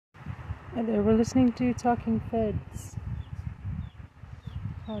Hi there, we're listening to Talking Feds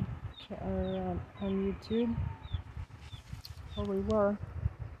on YouTube. Well, we were.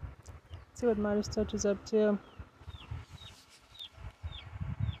 Let's see what MEIDASTOUCH is up to.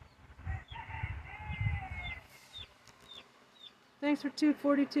 Thanks for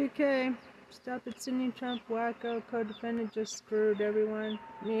 242K. Stop it, Sydney Trump, wacko, co-defendant just screwed everyone.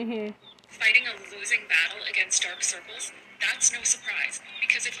 Fighting a losing battle against dark circles? That's no surprise,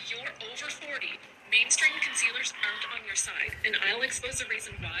 because if you're over 40, mainstream concealers aren't on your side, and I'll expose the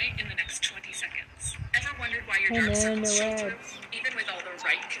reason why in the next 20 seconds. Ever wondered why your dark circles show through, even with all the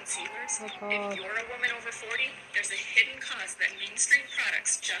right concealers? If you're a woman over 40, there's a hidden cause that mainstream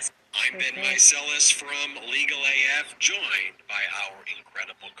products just... I'm Ben Mycelis from Legal AF, joined by our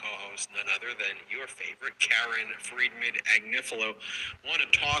incredible co-host, none other than your favorite, Karen Friedman-Agnifilo. Want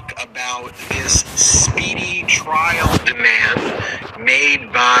to talk about this speedy trial demand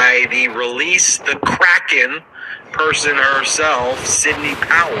made by the release the Kraken person herself, Sidney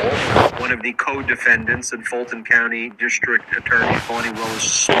Powell, one of the co-defendants in Fulton County District Attorney Bonnie Willis'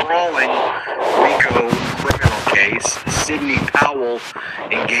 sprawling RICO criminal case. Sidney Powell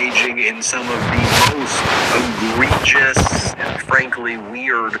engaging in some of the most egregious and frankly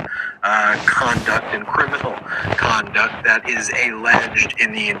weird conduct and criminal conduct that is alleged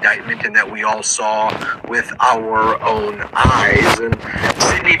in the indictment and that we all saw with our own eyes. And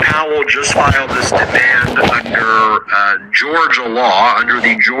Sidney Powell just filed this demand under Georgia law, under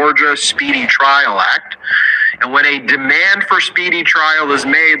the Georgia Speedy Trial Act. And when a demand for speedy trial is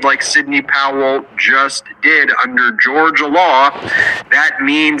made like Sidney Powell just did under Georgia law, that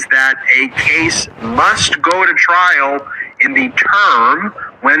means that a case must go to trial in the term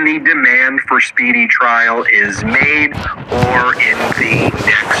when the demand for speedy trial is made or in the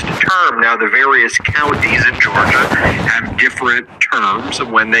next term. Now, the various counties in Georgia have different terms of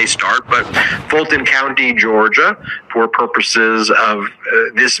when they start, but Fulton County, Georgia, for purposes of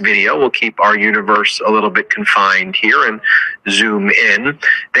this video, we'll keep our universe a little bit confined here and zoom in.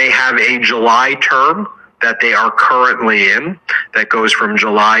 They have a July term that they are currently in that goes from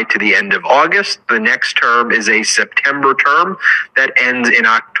July to the end of August. The next term is a September term that ends in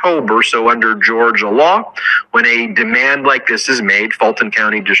October. So under Georgia law, when a demand like this is made, Fulton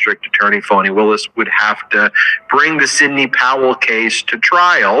County District Attorney Bonnie Willis would have to bring the Sidney Powell case to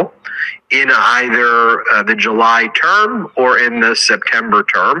trial in either the July term or in the September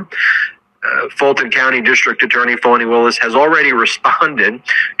term. Fulton County District Attorney Bonnie Willis has already responded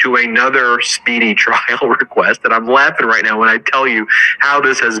to another speedy trial request, and I'm laughing right now when I tell you how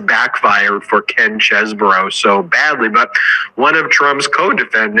this has backfired for Ken Chesebro so badly. But one of Trump's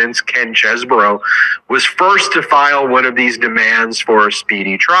co-defendants, Ken Chesebro, was first to file one of these demands for a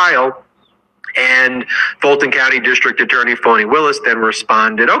speedy trial. And Fulton County District Attorney Bonnie Willis then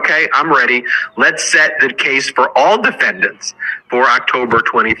responded, okay, I'm ready. Let's set the case for all defendants for October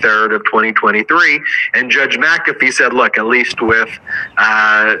 23rd of 2023. And Judge McAfee said, look, at least with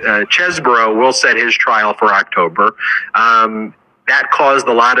Chesebro, we'll set his trial for October. That caused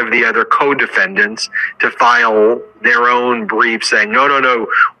a lot of the other co-defendants to file their own brief saying, no,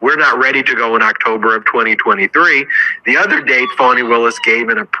 we're not ready to go in October of 2023. The other date Bonnie Willis gave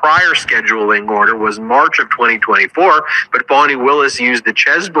in a prior scheduling order was March of 2024, but Bonnie Willis used the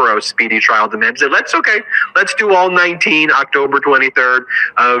Chesebro speedy trial demand and said, let's do all 19 October 23rd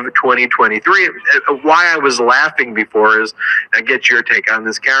of 2023. Why I was laughing before is, I get your take on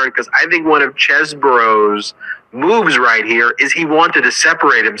this, Karen, because I think one of Chesebro's moves right here is he wanted to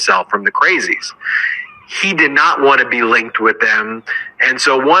separate himself from the crazies. He did not want to be linked with them. And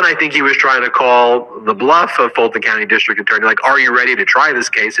so one, I think he was trying to call the bluff of Fulton County District Attorney, like, are you ready to try this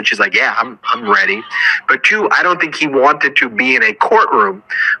case? And she's like, yeah, I'm ready. But two, I don't think he wanted to be in a courtroom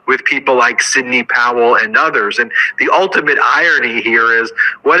with people like Sidney Powell and others. And the ultimate irony here is,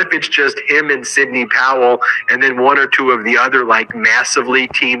 what if it's just him and Sidney Powell and then one or two of the other like massively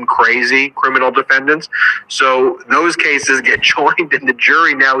team crazy criminal defendants? So those cases get joined and the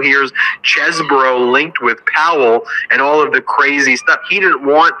jury now hears Chesebro linked with Powell and all of the crazy stuff. He didn't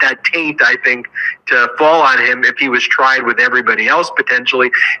want that taint, I think, to fall on him if he was tried with everybody else potentially.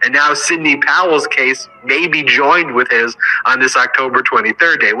 And now Sidney Powell's case may be joined with his on this October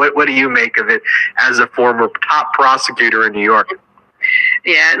 23rd day. What do you make of it as a former top prosecutor in New York?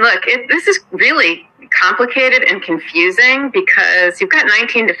 Yeah, look, this is really complicated and confusing because you've got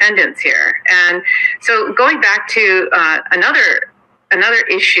 19 defendants here. And so going back to another another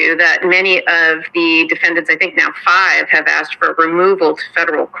issue that many of the defendants, I think now 5, have asked for removal to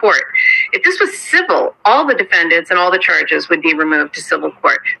federal court. If this was civil, all the defendants and all the charges would be removed to civil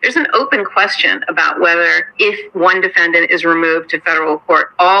court. There's an open question about whether, if one defendant is removed to federal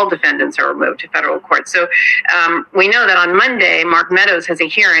court, all defendants are removed to federal court. So we know that on Monday, Mark Meadows has a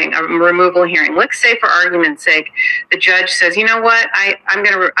hearing, a removal hearing. Let's say, for argument's sake, the judge says, you know what, I'm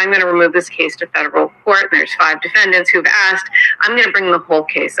going to remove this case to federal court, and there's 5 defendants who've asked. I'm going to bring the whole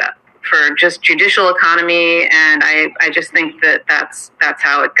case up for just judicial economy, and I just think that that's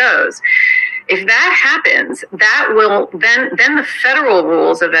how it goes. If that happens, that will then the federal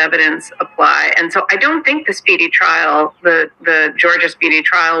rules of evidence apply, and so I don't think the speedy trial, the Georgia speedy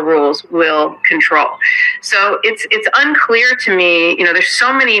trial rules will control. So it's unclear to me. There's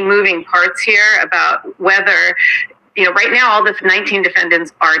so many moving parts here about whether. Right now, all the 19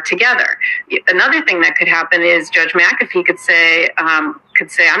 defendants are together. Another thing that could happen is Judge McAfee could say,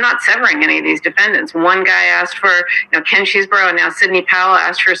 I'm not severing any of these defendants. One guy asked for, Ken Cheeseborough, and now Sidney Powell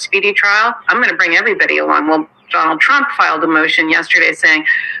asked for a speedy trial. I'm going to bring everybody along. Well, Donald Trump filed a motion yesterday saying,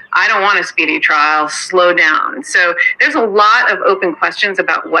 I don't want a speedy trial, slow down. So there's a lot of open questions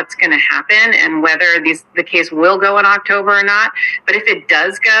about what's going to happen and whether the case will go in October or not. But if it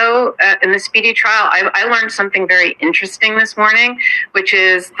does go in the speedy trial, I learned something very interesting this morning, which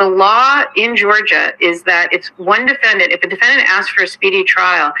is the law in Georgia is that if a defendant asks for a speedy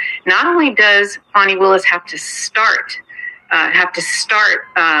trial, not only does Fani Willis have to start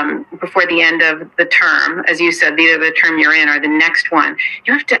before the end of the term, as you said, either the term you're in or the next one.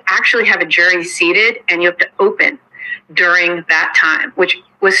 You have to actually have a jury seated, and you have to open during that time, which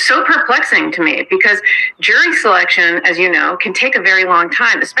was so perplexing to me because jury selection, as you know, can take a very long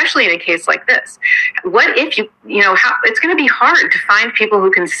time, especially in a case like this. What if it's going to be hard to find people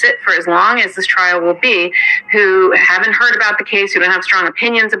who can sit for as long as this trial will be, who haven't heard about the case, who don't have strong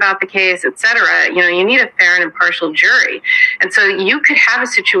opinions about the case, et cetera. You need a fair and impartial jury. And so you could have a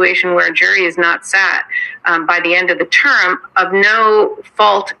situation where a jury is not sat by the end of the term of no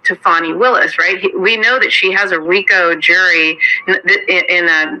fault to Fani Willis, right? We know that she has a RICO jury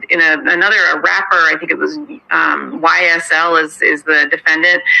in another rapper, I think it was YSL is the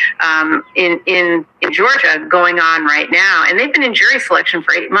defendant in Georgia going on right now, and they've been in jury selection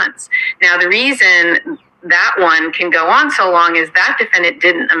for 8 months. Now, the reason that one can go on so long is that defendant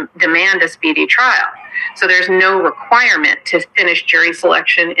didn't demand a speedy trial, so there's no requirement to finish jury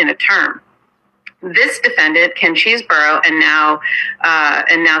selection in a term. This defendant, Ken Cheeseborough, and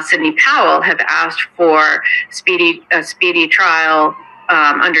now Sidney Powell have asked for a speedy trial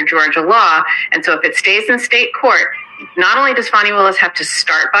under Georgia law. And so if it stays in state court, not only does Fani Willis have to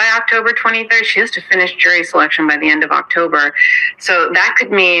start by October 23rd, she has to finish jury selection by the end of October. So that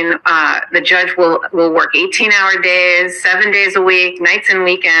could mean the judge will work 18-hour days, 7 days a week, nights and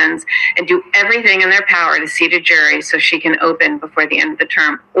weekends, and do everything in their power to seat a jury so she can open before the end of the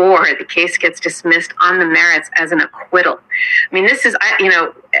term, or the case gets dismissed on the merits as an acquittal. I mean, this is,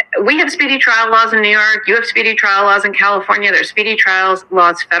 we have speedy trial laws in New York. You have speedy trial laws in California. There's speedy trial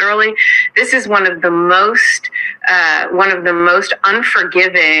laws federally. This is one of the most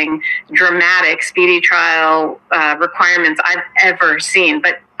unforgiving, dramatic speedy trial requirements I've ever seen.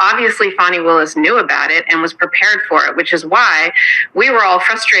 But obviously, Fani Willis knew about it and was prepared for it, which is why we were all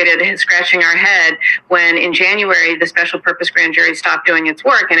frustrated, scratching our head when in January the special purpose grand jury stopped doing its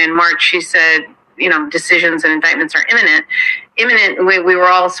work, and in March she said, decisions and indictments are imminent. We were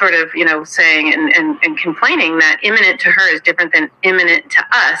all sort of, saying and complaining that imminent to her is different than imminent to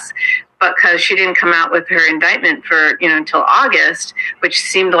us, because she didn't come out with her indictment for, until August, which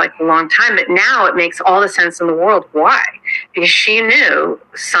seemed like a long time. But now it makes all the sense in the world. Why? Because she knew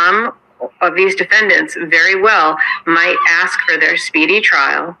some of these defendants very well might ask for their speedy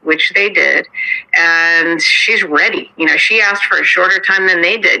trial, which they did, and she's ready. She asked for a shorter time than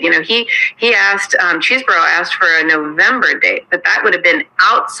they did. He asked, Cheeseborough asked for a November date, but that would have been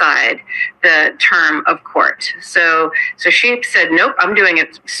outside the term of court. So she said, nope, I'm doing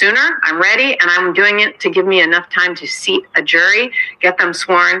it sooner. I'm ready, and I'm doing it to give me enough time to seat a jury, get them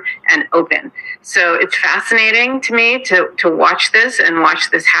sworn, and open. So it's fascinating to me to watch this and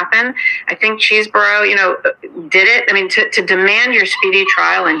watch this happen. I think Cheeseborough, did it. I mean, to demand your speedy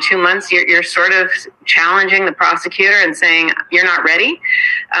trial in 2 months, you're sort of challenging the prosecutor and saying, you're not ready.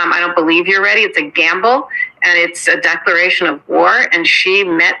 I don't believe you're ready. It's a gamble, and it's a declaration of war. And she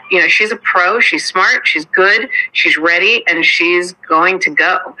met, she's a pro, she's smart, she's good, she's ready, and she's going to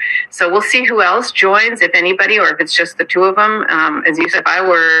go. So we'll see who else joins, if anybody, or if it's just the two of them. As you said, if I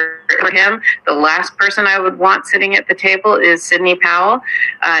were him, the last person I would want sitting at the table is Sidney Powell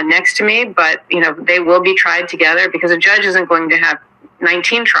next to me. But, they will be tried together, because a judge isn't going to have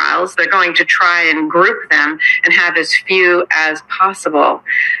 19 trials. They're going to try and group them and have as few as possible.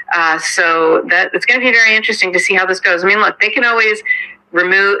 So it's going to be very interesting to see how this goes. I mean, look, they can always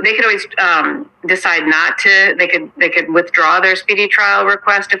decide not to. They could withdraw their speedy trial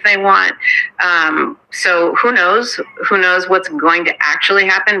request if they want. So who knows what's going to actually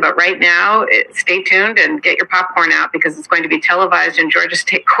happen. But right now, stay tuned and get your popcorn out, because it's going to be televised in Georgia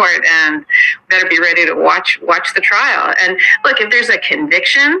State Court, and better be ready to watch the trial. And look, if there's a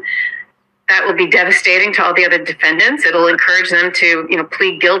conviction, that will be devastating to all the other defendants. It'll encourage them to,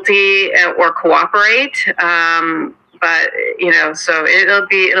 plead guilty or cooperate. But so it'll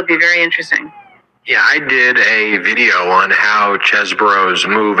be very interesting. Yeah, I did a video on how Chesebro's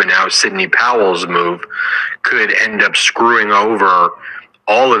move and how Sidney Powell's move could end up screwing over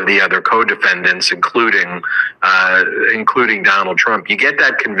all of the other co-defendants, including Donald Trump. You get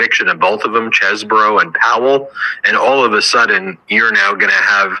that conviction of both of them, Chesebro and Powell, and all of a sudden you're now going to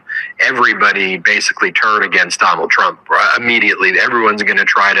have everybody basically turn against Donald Trump immediately. Everyone's going to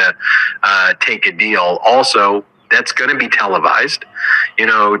try to take a deal. Also, that's going to be televised.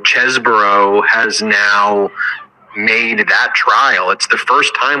 Chesebro has now made that trial. It's the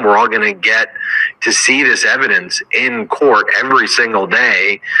first time we're all going to get to see this evidence in court every single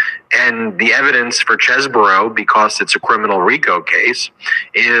day. And the evidence for Chesebro, because it's a criminal RICO case,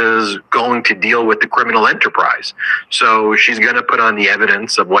 is going to deal with the criminal enterprise. So she's going to put on the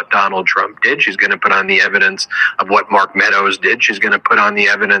evidence of what Donald Trump did. She's going to put on the evidence of what Mark Meadows did. She's going to put on the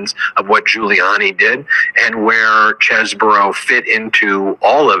evidence of what Giuliani did and where Chesebro fit into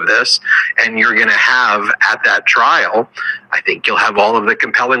all of this. And you're going to have at that trial, I think you'll have all of the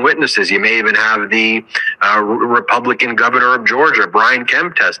compelling witnesses. You may even have the Republican governor of Georgia, Brian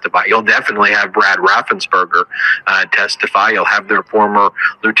Kemp, testify. You'll definitely have Brad Raffensperger testify. You'll have their former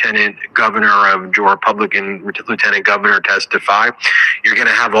Republican lieutenant governor testify. You're going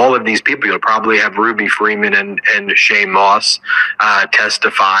to have all of these people. You'll probably have Ruby Freeman and Shay Moss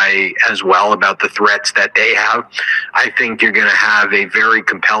testify as well about the threats that they have. I think you're going to have a very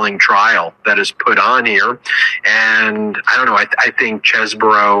compelling trial that is put on here. And I don't know, I think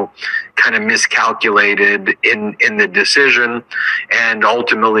Chesebro kind of miscalculated in the decision, and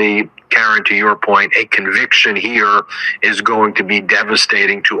ultimately, Karen, to your point, a conviction here is going to be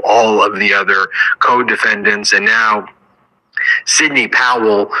devastating to all of the other co-defendants. And now Sidney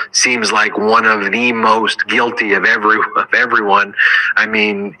Powell seems like one of the most guilty of everyone. I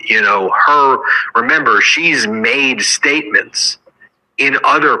mean, remember, she's made statements in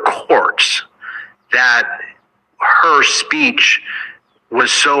other courts that her speech was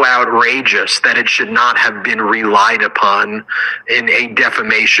so outrageous that it should not have been relied upon in a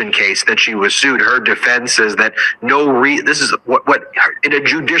defamation case that she was sued. Her defense is that this is what in a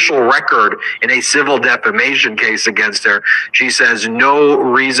judicial record in a civil defamation case against her, she says no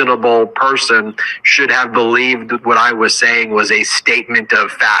reasonable person should have believed that what I was saying was a statement of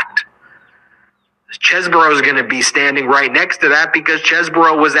fact. Chesebro is going to be standing right next to that because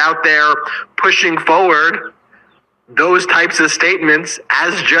Chesebro was out there pushing forward those types of statements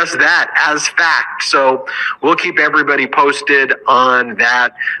as just that, as fact. So we'll keep everybody posted on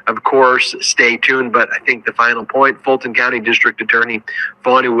that. Of course, stay tuned. But I think the final point, Fulton County District Attorney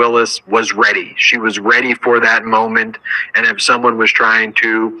Fani Willis was ready. She was ready for that moment. And if someone was trying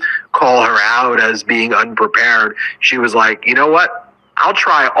to call her out as being unprepared, she was like, you know what? I'll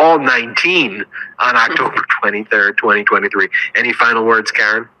try all 19 on October 23rd, 2023. Any final words,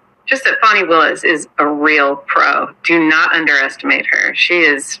 Karen? Just that Fani Willis is a real pro. Do not underestimate her. She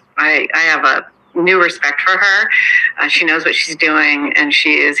is, I have a new respect for her. She knows what she's doing, and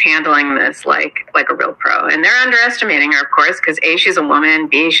she is handling this like a real pro. And they're underestimating her, of course, because A, she's a woman,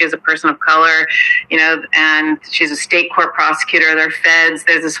 B, she's a person of color, and she's a state court prosecutor. They're feds.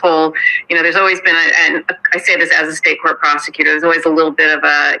 There's this whole, there's always been, and I say this as a state court prosecutor, there's always a little bit of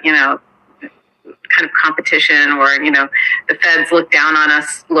a, kind of competition, or the feds look down on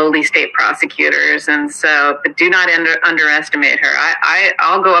us lowly state prosecutors, and so, but do not underestimate her.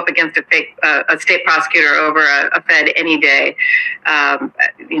 I'll go up against a state prosecutor over a fed any day.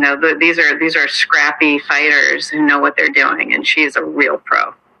 These are scrappy fighters who know what they're doing, and she's a real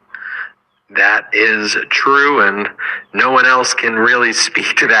pro. That is true, and no one else can really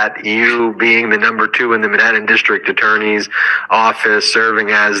speak to that. You being the number 2 in the Manhattan District Attorney's office, serving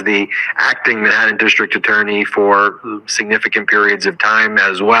as the acting Manhattan District Attorney for significant periods of time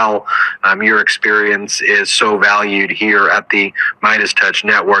as well. Your experience is so valued here at the MEIDASTOUCH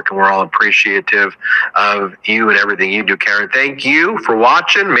Network, and we're all appreciative of you and everything you do, Karen. Thank you for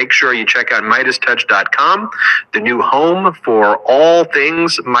watching. Make sure you check out MeidasTouch.com, the new home for all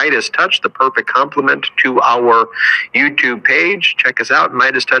things MeidasTouch, the perfect complement to our YouTube page. Check us out,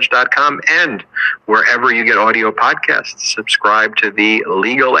 MeidasTouch.com, and wherever you get audio podcasts. Subscribe to the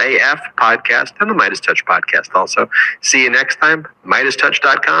Legal AF podcast and the Meidas Touch podcast also. See you next time.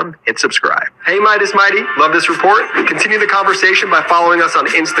 MeidasTouch.com. Hit subscribe. Hey, Meidas Mighty. Love this report? Continue the conversation by following us on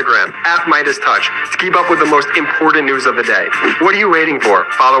Instagram, @MeidasTouch, to keep up with the most important news of the day. What are you waiting for?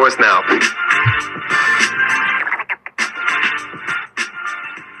 Follow us now.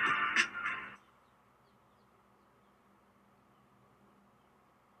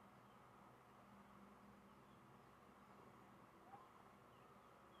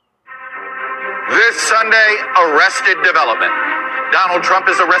 This Sunday, arrested development. Donald Trump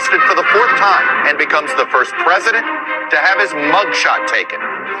is arrested for the 4th time and becomes the first president to have his mugshot taken.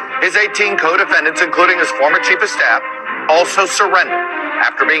 His 18 co-defendants, including his former chief of staff, also surrendered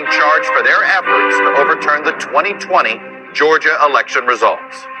after being charged for their efforts to overturn the 2020 Georgia election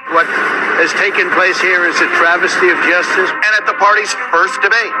results. What has taken place here is a travesty of justice. And at the party's first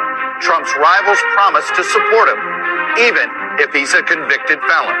debate, Trump's rivals promised to support him, even if he's a convicted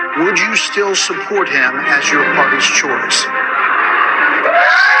felon. Would you still support him as your party's choice?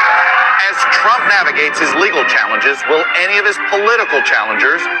 As Trump navigates his legal challenges, will any of his political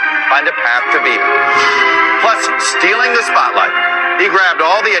challengers find a path to beat him? Plus, stealing the spotlight, he grabbed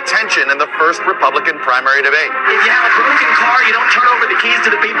all the attention in the first Republican primary debate. If you have a broken car, you don't turn over the keys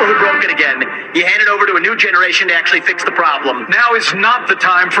to the people who broke it again. You hand it over to a new generation to actually fix the problem. Now is not the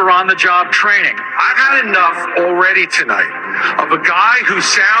time for on-the-job training. I've had enough already tonight of a guy who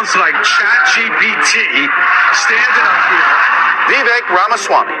sounds like ChatGPT standing up here. Vivek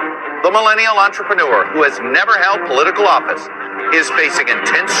Ramaswamy, the millennial entrepreneur who has never held political office, is facing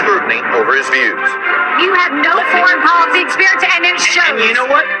intense scrutiny over his views. You have no foreign policy experience, and it shows. And you know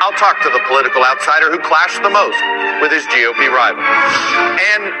what? I'll talk to the political outsider who clashed the most with his GOP rival.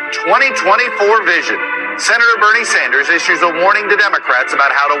 And 2024 vision. Senator Bernie Sanders issues a warning to Democrats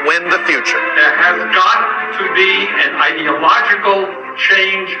about how to win the future. There has got to be an ideological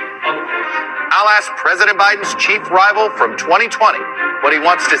change of course. I'll ask President Biden's chief rival from 2020 what he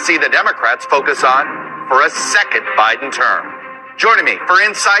wants to see the Democrats focus on for a second Biden term. Joining me for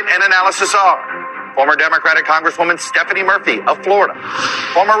insight and analysis are former Democratic Congresswoman Stephanie Murphy of Florida,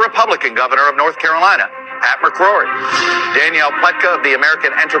 former Republican Governor of North Carolina, Pat McCrory, Danielle Pletka of the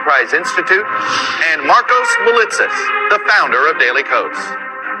American Enterprise Institute, and Marcos Militzis, the founder of Daily Kos.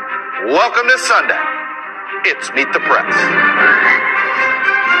 Welcome to Sunday. It's Meet the Press.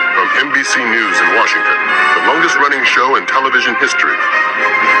 From NBC News in Washington, the longest-running show in television history.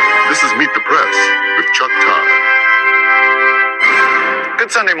 This is Meet the Press with Chuck Todd.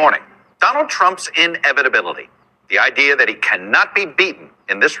 Good Sunday morning. Donald Trump's inevitability, the idea that he cannot be beaten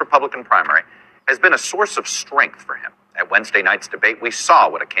in this Republican primary, has been a source of strength for him. At Wednesday night's debate, we saw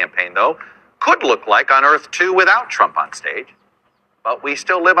what a campaign, though, could look like on Earth 2 without Trump on stage. But we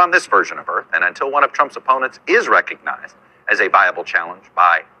still live on this version of Earth, and until one of Trump's opponents is recognized as a viable challenge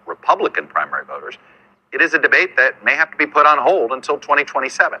by Republican primary voters, it is a debate that may have to be put on hold until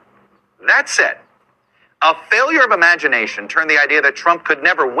 2027. That said, a failure of imagination turned the idea that Trump could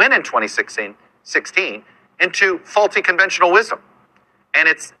never win in 2016 into faulty conventional wisdom. And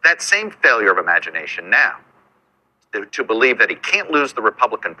it's that same failure of imagination now to believe that he can't lose the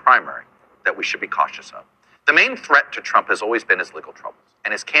Republican primary that we should be cautious of. The main threat to Trump has always been his legal troubles,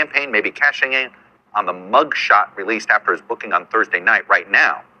 and his campaign may be cashing in on the mugshot released after his booking on Thursday night right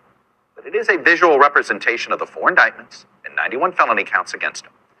now. But it is a visual representation of the 4 indictments and 91 felony counts against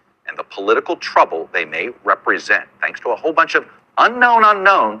him, and the political trouble they may represent, thanks to a whole bunch of unknown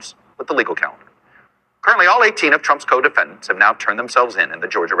unknowns with the legal calendar. Currently, all 18 of Trump's co-defendants have now turned themselves in the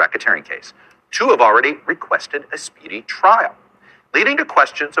Georgia racketeering case. 2 have already requested a speedy trial, leading to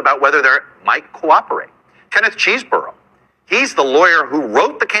questions about whether they might cooperate. Kenneth Cheeseborough, he's the lawyer who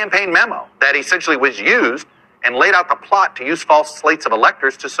wrote the campaign memo that essentially was used and laid out the plot to use false slates of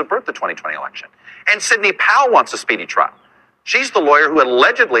electors to subvert the 2020 election. And Sidney Powell wants a speedy trial. She's the lawyer who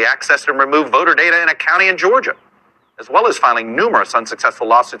allegedly accessed and removed voter data in a county in Georgia, as well as filing numerous unsuccessful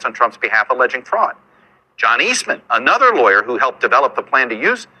lawsuits on Trump's behalf alleging fraud. John Eastman, another lawyer who helped develop the plan to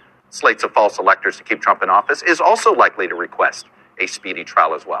use slates of false electors to keep Trump in office, is also likely to request a speedy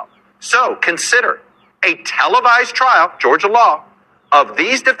trial as well. So consider a televised trial, Georgia law, of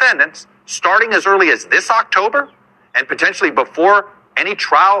these defendants starting as early as this October and potentially before any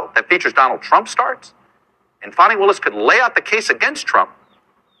trial that features Donald Trump starts. And Fani Willis could lay out the case against Trump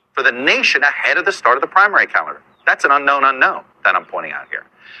for the nation ahead of the start of the primary calendar. That's an unknown unknown that I'm pointing out here.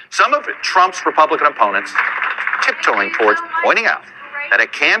 Some of Trump's Republican opponents tiptoeing towards pointing out that a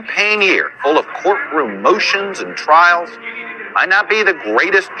campaign year full of courtroom motions and trials might not be the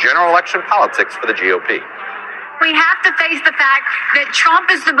greatest general election politics for the GOP. We have to face the fact that Trump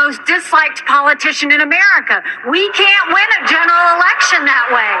is the most disliked politician in America. We can't win a general election that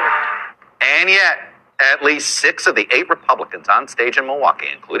way. And yet, at least 6 of the 8 Republicans on stage in Milwaukee,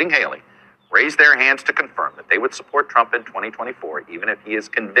 including Haley, raised their hands to confirm that they would support Trump in 2024, even if he is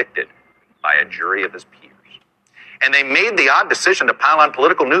convicted by a jury of his peers. And they made the odd decision to pile on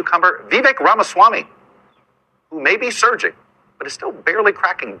political newcomer Vivek Ramaswamy, who may be surging, but is still barely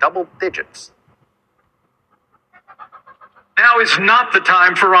cracking double digits. Now is not the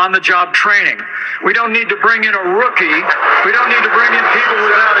time for on-the-job training. We don't need to bring in a rookie. We don't need to bring in people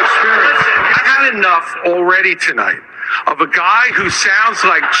without experience. Listen, I've had enough already tonight of a guy who sounds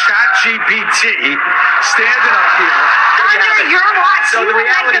like ChatGPT standing up here. Under your watch, you will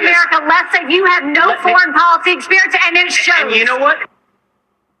make America less safe. You have no foreign policy experience, and it shows. And you know what?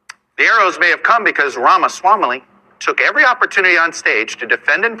 The arrows may have come because Ramaswamy took every opportunity on stage to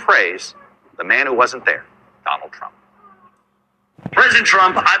defend and praise the man who wasn't there, Donald Trump. President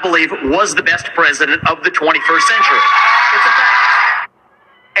Trump, I believe, was the best president of the 21st century. It's a fact.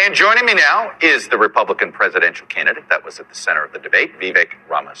 And joining me now is the Republican presidential candidate that was at the center of the debate, Vivek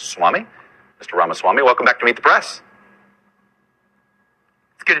Ramaswamy. Mr. Ramaswamy, welcome back to Meet the Press.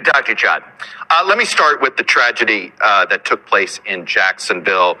 It's good to talk to you, Chad. Let me start with the tragedy that took place in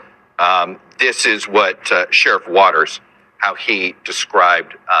Jacksonville. This is what Sheriff Waters, how he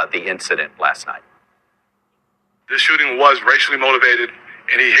described the incident last night. This shooting was racially motivated,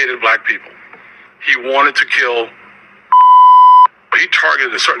 and he hated black people. He wanted to kill, but he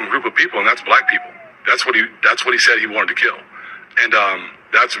targeted a certain group of people, and that's black people. That's what he said he wanted to kill, and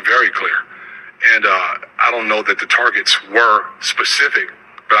that's very clear. And I don't know that the targets were specific,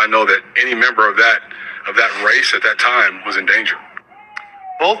 but I know that any member of that race at that time was in danger.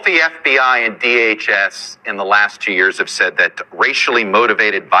 Both the FBI and DHS in the last 2 years have said that racially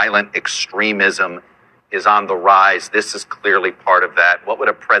motivated violent extremism is on the rise. This is clearly part of that. What would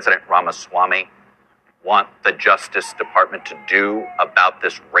a President Ramaswamy want the Justice Department to do about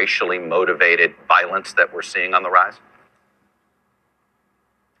this racially motivated violence that we're seeing on the rise?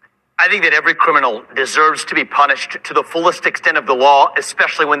 I think that every criminal deserves to be punished to the fullest extent of the law,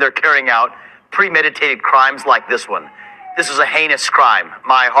 especially when they're carrying out premeditated crimes like this one. This is a heinous crime.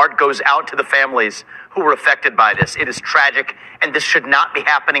 My heart goes out to the families who were affected by this. It is tragic, and this should not be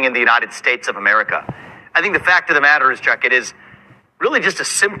happening in the United States of America. I think the fact of the matter is, Chuck, it is really just a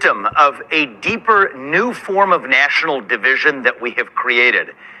symptom of a deeper, new form of national division that we have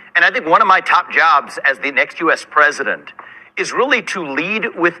created. And I think one of my top jobs as the next U.S. president is really to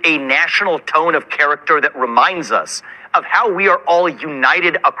lead with a national tone of character that reminds us of how we are all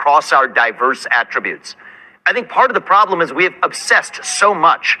united across our diverse attributes. I think part of the problem is we have obsessed so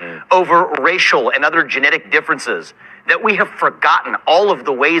much over racial and other genetic differences that we have forgotten all of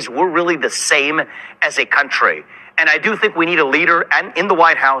the ways we're really the same as a country. And I do think we need a leader and in the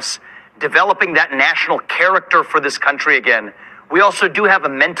White House developing that national character for this country again. We also do have a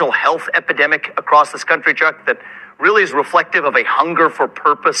mental health epidemic across this country, Chuck, that really is reflective of a hunger for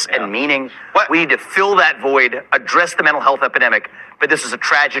purpose and meaning. We need to fill that void, address the mental health epidemic, but this is a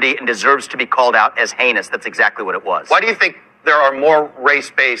tragedy and deserves to be called out as heinous. That's exactly what it was. Why do you think there are more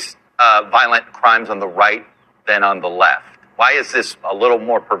race-based violent crimes on the right than on the left? Why is this a lot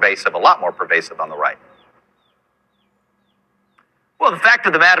more pervasive on the right? Well, the fact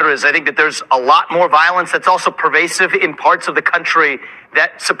of the matter is, I think that there's a lot more violence that's also pervasive in parts of the country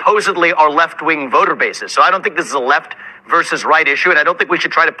that supposedly are left-wing voter bases. So I don't think this is a left versus right issue, and I don't think we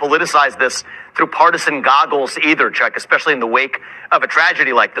should try to politicize this through partisan goggles either, Chuck, especially in the wake of a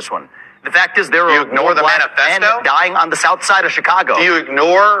tragedy like this one. The fact is there are more black men dying on the south side of Chicago. Do you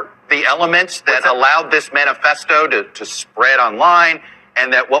ignore the elements that allowed this manifesto to spread online,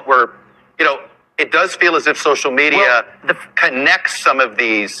 and that what we're, it does feel as if social media connects some of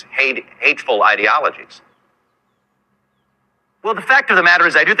these hateful ideologies? Well, the fact of the matter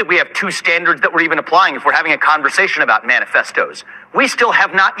is I do think we have two standards that we're even applying if we're having a conversation about manifestos. We still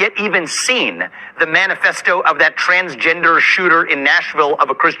have not yet even seen the manifesto of that transgender shooter in Nashville of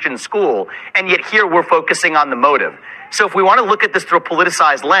a Christian school, and yet here we're focusing on the motive. So if we want to look at this through a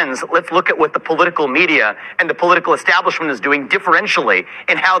politicized lens, let's look at what the political media and the political establishment is doing differentially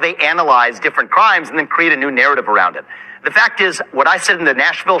in how they analyze different crimes and then create a new narrative around it. The fact is, what I said in the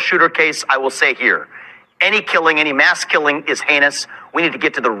Nashville shooter case, I will say here. Any killing, any mass killing is heinous. We need to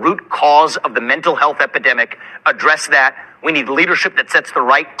get to the root cause of the mental health epidemic, address that. We need leadership that sets the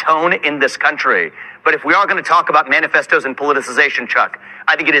right tone in this country. But if we are going to talk about manifestos and politicization, Chuck,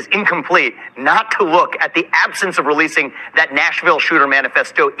 I think it is incomplete not to look at the absence of releasing that Nashville shooter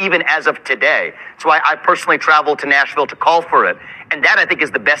manifesto even as of today. That's why I personally traveled to Nashville to call for it. And that, I think,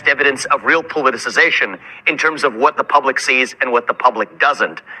 is the best evidence of real politicization in terms of what the public sees and what the public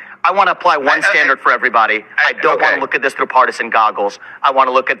doesn't. I want to apply one standard for everybody. I don't want to look at this through partisan goggles. I want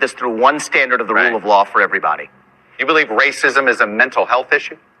to look at this through one standard of the rule of law for everybody. You believe racism is a mental health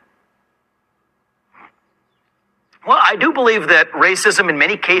issue? Well, I do believe that racism in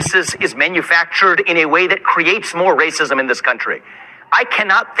many cases is manufactured in a way that creates more racism in this country. I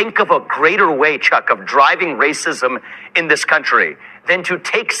cannot think of a greater way, Chuck, of driving racism in this country than to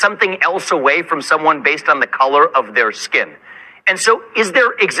take something else away from someone based on the color of their skin. And so, is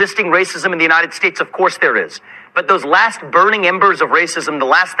there existing racism in the United States? Of course there is. But those last burning embers of racism, the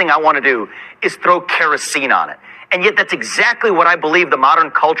last thing I want to do is throw kerosene on it. And yet that's exactly what I believe the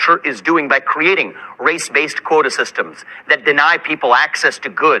modern culture is doing by creating race-based quota systems that deny people access to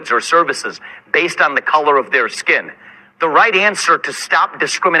goods or services based on the color of their skin. The right answer to stop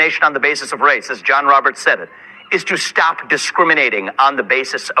discrimination on the basis of race, as John Roberts said it, is to stop discriminating on the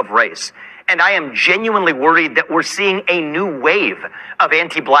basis of race. And I am genuinely worried that we're seeing a new wave of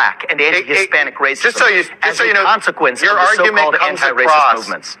anti-black and anti-Hispanic racism as a consequence of the so-called anti-racist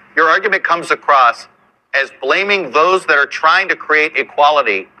movements. Your argument comes across as blaming those that are trying to create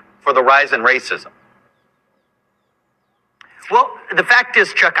equality for the rise in racism. Well, the fact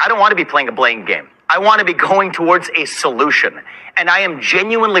is, Chuck, I don't want to be playing a blame game. I want to be going towards a solution. And I am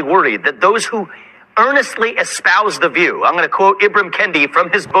genuinely worried that those who earnestly espouse the view, I'm going to quote Ibram Kendi from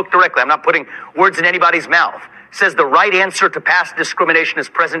his book directly, I'm not putting words in anybody's mouth, says the right answer to past discrimination is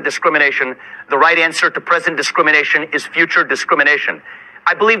present discrimination. The right answer to present discrimination is future discrimination.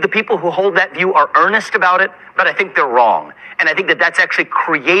 I believe the people who hold that view are earnest about it, but I think they're wrong. And I think that that's actually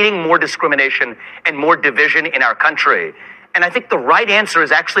creating more discrimination and more division in our country. And I think the right answer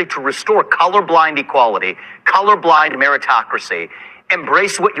is actually to restore colorblind equality, colorblind meritocracy,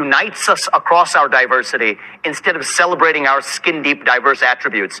 embrace what unites us across our diversity instead of celebrating our skin-deep diverse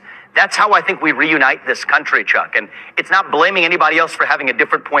attributes. That's how I think we reunite this country, Chuck. And it's not blaming anybody else for having a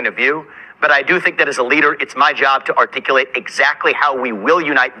different point of view, but I do think that as a leader, it's my job to articulate exactly how we will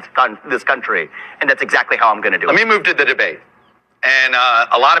unite this country, and that's exactly how I'm going to do it. Let me move to the debate. And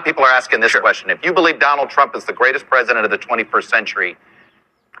a lot of people are asking this question. If you believe Donald Trump is the greatest president of the 21st century,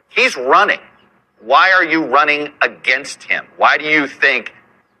 he's running. Why are you running against him? Why do you think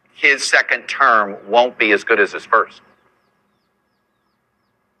his second term won't be as good as his first?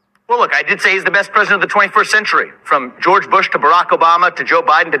 Well, look, I did say he's the best president of the 21st century. From George Bush to Barack Obama to Joe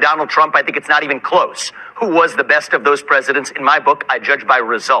Biden to Donald Trump, I think it's not even close. Who was the best of those presidents? In my book, I judge by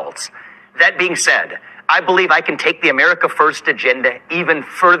results. That being said, I believe I can take the America First agenda even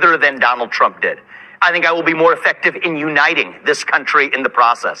further than Donald Trump did. I think I will be more effective in uniting this country in the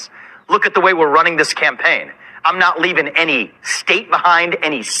process. Look at the way we're running this campaign. I'm not leaving any state behind,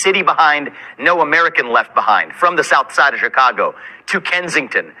 any city behind, no American left behind, from the south side of Chicago to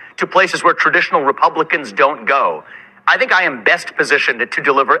Kensington, to places where traditional Republicans don't go. I think I am best positioned to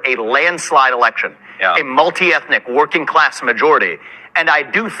deliver a landslide election, a multi-ethnic working class majority. And I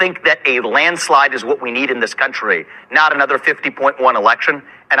do think that a landslide is what we need in this country, not another 50.1 election.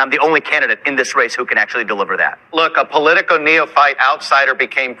 And I'm the only candidate in this race who can actually deliver that. Look, a Politico neophyte outsider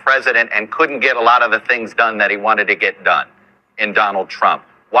became president and couldn't get a lot of the things done that he wanted to get done in Donald Trump.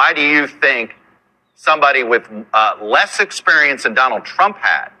 Why do you think somebody with less experience than Donald Trump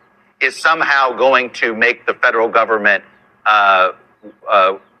had is somehow going to make the federal government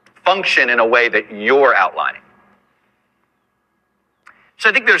function in a way that you're outlining? So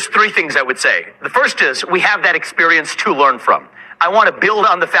I think there's three things I would say. The first is we have that experience to learn from. I want to build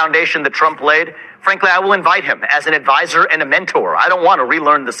on the foundation that Trump laid. Frankly, I will invite him as an advisor and a mentor. I don't want to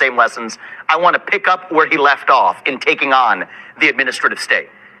relearn the same lessons. I want to pick up where he left off in taking on the administrative state.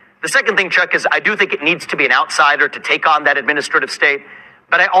 The second thing, Chuck, is I do think it needs to be an outsider to take on that administrative state,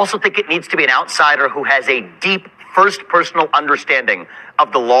 but I also think it needs to be an outsider who has a deep first personal understanding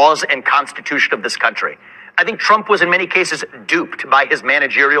of the laws and constitution of this country. I think Trump was in many cases duped by his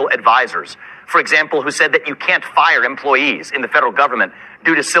managerial advisors, for example, who said that you can't fire employees in the federal government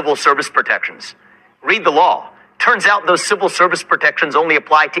due to civil service protections. Read the law. Turns out those civil service protections only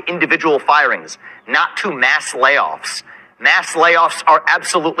apply to individual firings, not to mass layoffs. Mass layoffs are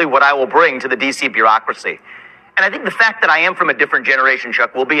absolutely what I will bring to the DC bureaucracy. And I think the fact that I am from a different generation,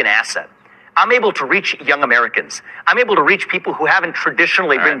 Chuck, will be an asset. I'm able to reach young Americans. I'm able to reach people who haven't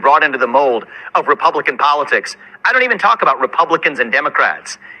traditionally been brought into the mold of Republican politics. I don't even talk about Republicans and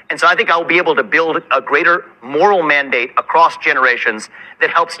Democrats. And so I think I'll be able to build a greater moral mandate across generations that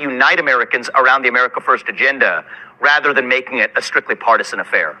helps unite Americans around the America First agenda rather than making it a strictly partisan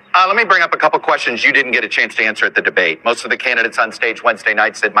affair. Let me bring up a couple questions you didn't get a chance to answer at the debate. Most of the candidates on stage Wednesday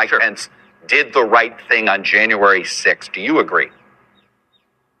night said Mike Pence did the right thing on January 6th. Do you agree?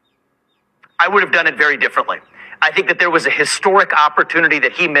 I would have done it very differently. I think that there was a historic opportunity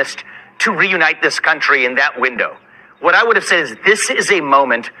that he missed to reunite this country in that window. What I would have said is this is a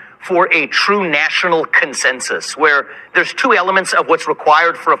moment for a true national consensus where there's two elements of what's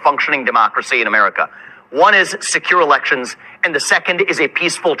required for a functioning democracy in America. One is secure elections, and the second is a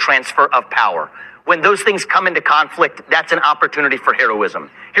peaceful transfer of power. When those things come into conflict, that's an opportunity for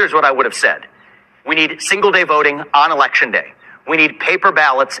heroism. Here's what I would have said. We need single-day voting on Election Day. We need paper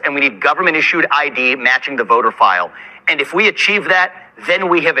ballots, and we need government-issued ID matching the voter file. And if we achieve that, then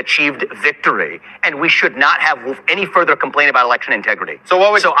we have achieved victory, and we should not have any further complaint about election integrity. So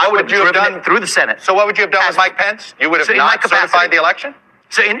what would I would you have driven done it through the Senate? So what would you have done with Mike Pence? You would have not certified the election?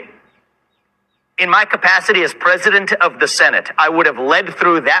 So in my capacity as president of the Senate, I would have led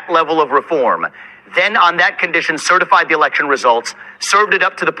through that level of reform. Then on that condition, certified the election results, served it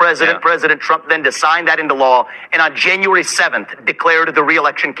up to the president, President Trump, then to sign that into law, and on January 7th, declared the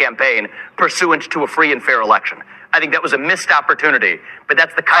re-election campaign pursuant to a free and fair election. I think that was a missed opportunity, but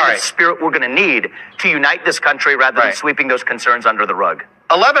that's the kind of spirit we're going to need to unite this country rather than sweeping those concerns under the rug.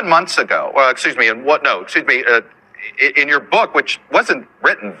 11 months ago, in your book, which wasn't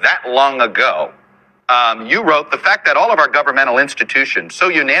written that long ago, you wrote, the fact that all of our governmental institutions so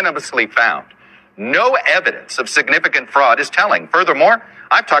unanimously found no evidence of significant fraud is telling. Furthermore,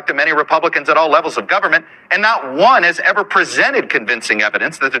 I've talked to many Republicans at all levels of government, and not one has ever presented convincing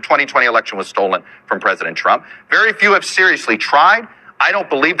evidence that the 2020 election was stolen from President Trump. Very few have seriously tried. I don't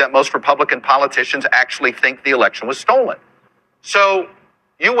believe that most Republican politicians actually think the election was stolen. So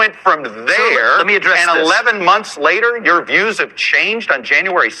you went from there, let me address and this. 11 months later, your views have changed on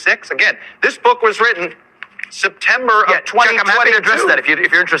January 6th. Again, this book was written September of 2022. Chuck, I'm happy to address that if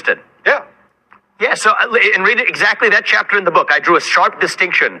you're interested. Yeah. Yeah, so and read exactly that chapter in the book. I drew a sharp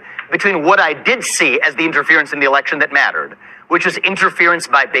distinction between what I did see as the interference in the election that mattered, which was interference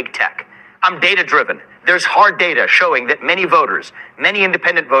by big tech. I'm data-driven. There's hard data showing that many voters, many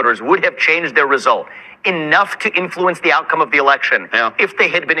independent voters, would have changed their result enough to influence the outcome of the election if they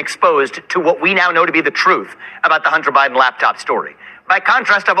had been exposed to what we now know to be the truth about the Hunter Biden laptop story. By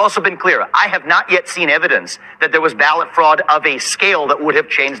contrast, I've also been clear. I have not yet seen evidence that there was ballot fraud of a scale that would have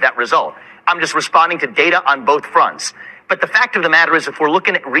changed that result. I'm just responding to data on both fronts. But the fact of the matter is, if we're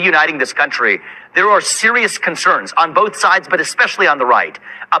looking at reuniting this country, there are serious concerns on both sides, but especially on the right,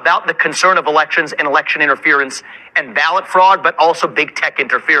 about the concern of elections and election interference and ballot fraud, but also big tech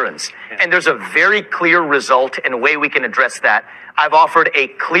interference. And there's a very clear result and a way we can address that. I've offered a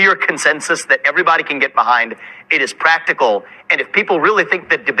clear consensus that everybody can get behind. It is practical. And if people really think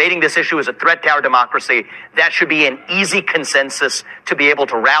that debating this issue is a threat to our democracy, that should be an easy consensus to be able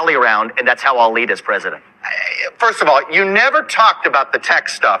to rally around. And that's how I'll lead as president. First of all, you never talked about the tech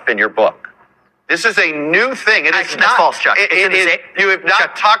stuff in your book. This is a new thing. That's false, Chuck. You have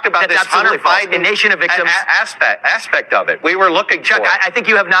not talked about this Hunter Biden Nation of Victims aspect of it. We were looking Chuck, for it. I think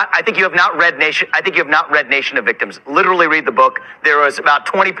you have not read Nation. I think you have not read Nation of Victims. Literally read the book. There was about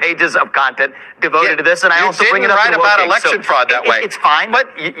 20 pages of content devoted to this, and I also bring it up. You didn't write about election fraud that way. It's fine, but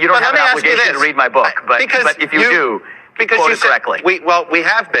you don't have an obligation to read my book. But if you do, because you said correctly. We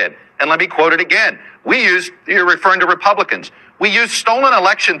have been, and let me quote it again. You're referring to Republicans. We use stolen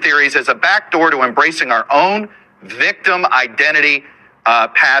election theories as a backdoor to embracing our own victim identity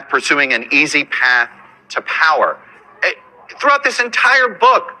path, pursuing an easy path to power. Throughout this entire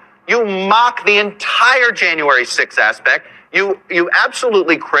book, you mock the entire January 6th aspect. You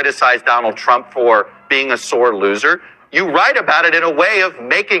absolutely criticize Donald Trump for being a sore loser. You write about it in a way of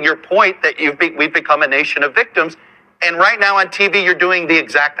making your point that we've become a nation of victims. And right now on TV, you're doing the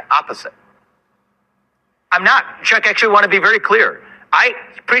exact opposite. I'm not. Chuck, actually want to be very clear. I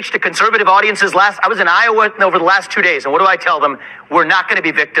preached to conservative audiences I was in Iowa over the last 2 days, and what do I tell them? We're not going to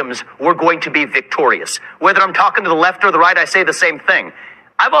be victims. We're going to be victorious. Whether I'm talking to the left or the right, I say the same thing.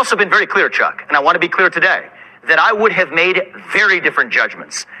 I've also been very clear, Chuck, and I want to be clear today, that I would have made very different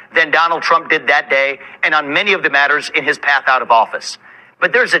judgments than Donald Trump did that day and on many of the matters in his path out of office.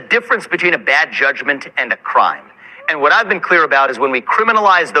 But there's a difference between a bad judgment and a crime. And what I've been clear about is when we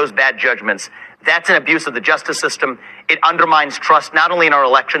criminalize those bad judgments, that's an abuse of the justice system. It undermines trust not only in our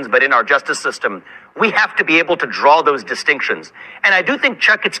elections, but in our justice system. We have to be able to draw those distinctions. And I do think,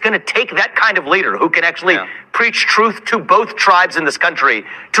 Chuck, it's going to take that kind of leader who can actually preach truth to both tribes in this country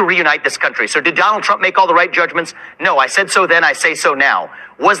to reunite this country. So did Donald Trump make all the right judgments? No, I said so then, I say so now.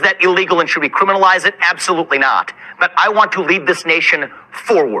 Was that illegal and should we criminalize it? Absolutely not. But I want to lead this nation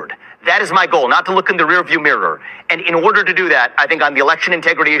forward. That is my goal, not to look in the rearview mirror. And in order to do that, I think on the election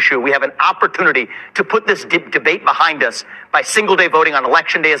integrity issue, we have an opportunity to put this debate behind us by single-day voting on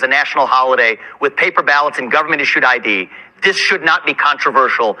Election Day as a national holiday with paper ballots and government-issued ID. This should not be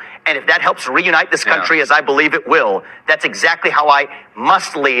controversial. And if that helps reunite this country, as I believe it will, that's exactly how I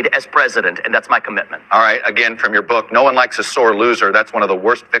must lead as president, and that's my commitment. All right, again, from your book, No One Likes a Sore Loser. That's one of the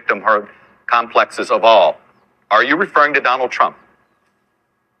worst victimhood complexes of all. Are you referring to Donald Trump?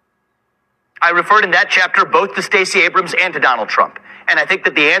 I referred in that chapter both to Stacey Abrams and to Donald Trump. And I think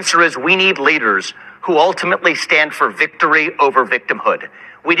that the answer is we need leaders who ultimately stand for victory over victimhood.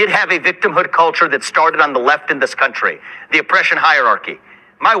 We did have a victimhood culture that started on the left in this country, the oppression hierarchy.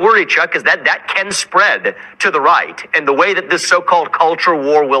 My worry, Chuck, is that that can spread to the right. And the way that this so-called culture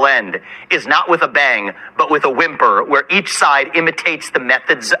war will end is not with a bang, but with a whimper, where each side imitates the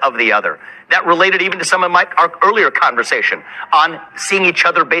methods of the other. That related even to some of our earlier conversation on seeing each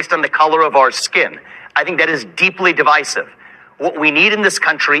other based on the color of our skin. I think that is deeply divisive. What we need in this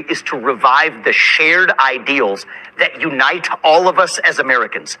country is to revive the shared ideals that unite all of us as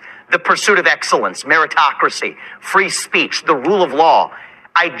Americans. The pursuit of excellence, meritocracy, free speech, the rule of law.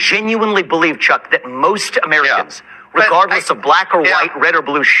 I genuinely believe, Chuck, that most Americans, regardless of black or white, red or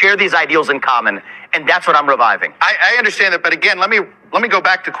blue, share these ideals in common, and that's what I'm reviving. I understand that, but again, let me go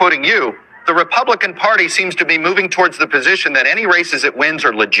back to quoting you. The Republican Party seems to be moving towards the position that any races it wins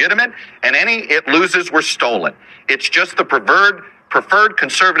are legitimate and any it loses were stolen. It's just the preferred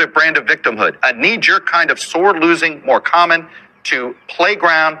conservative brand of victimhood, a knee-jerk kind of sore losing, more common to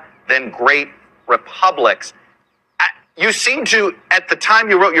playground than great republics. You seem to, at the time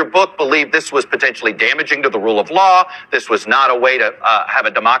you wrote your book, believe this was potentially damaging to the rule of law. This was not a way to have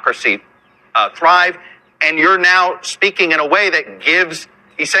a democracy thrive. And you're now speaking in a way that gives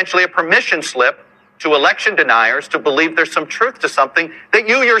essentially a permission slip to election deniers to believe there's some truth to something that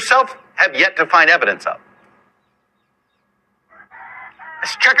you yourself have yet to find evidence of.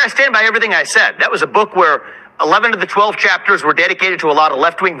 Chuck, I stand by everything I said. That was a book where 11 of the 12 chapters were dedicated to a lot of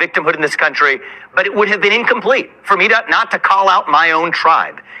left-wing victimhood in this country, but it would have been incomplete for me not to call out my own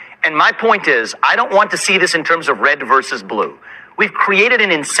tribe. And my point is, I don't want to see this in terms of red versus blue. We've created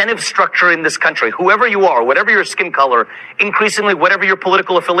an incentive structure in this country, whoever you are, whatever your skin color, increasingly whatever your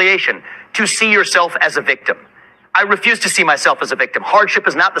political affiliation, to see yourself as a victim. I refuse to see myself as a victim. Hardship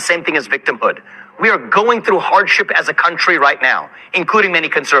is not the same thing as victimhood. We are going through hardship as a country right now, including many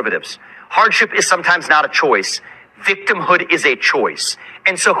conservatives. Hardship is sometimes not a choice. Victimhood is a choice.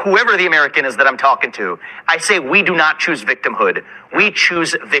 And so whoever the American is that I'm talking to, I say we do not choose victimhood. We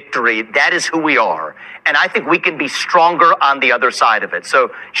choose victory. That is who we are. And I think we can be stronger on the other side of it.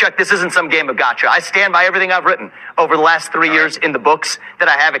 So, Chuck, this isn't some game of gotcha. I stand by everything I've written over the last 3 years in the books that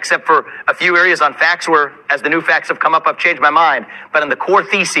I have, except for a few areas on facts where, as the new facts have come up, I've changed my mind. But in the core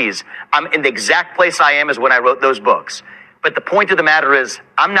theses, I'm in the exact place I am as when I wrote those books. But the point of the matter is,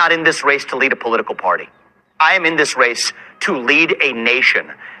 I'm not in this race to lead a political party. I am in this race to lead a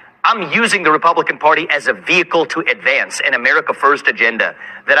nation. I'm using the Republican Party as a vehicle to advance an America First agenda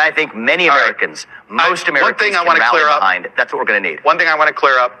that I think many Americans, most Americans, can rally behind. That's what we're going to need. One thing I want to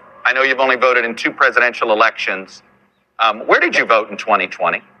clear up, I know you've only voted in 2 presidential elections. Where did you vote in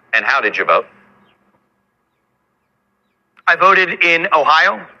 2020, and how did you vote? I voted in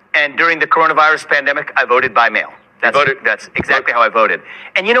Ohio, and during the coronavirus pandemic, I voted by mail. That's exactly how I voted.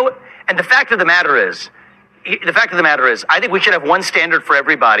 And you know what? And the fact of the matter is, I think we should have one standard for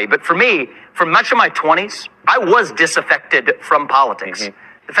everybody. But for me, for much of my 20s, I was disaffected from politics.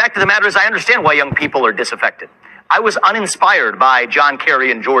 The fact of the matter is, I understand why young people are disaffected. I was uninspired by John Kerry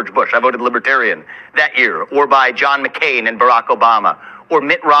and George Bush. I voted Libertarian that year, or by John McCain and Barack Obama, or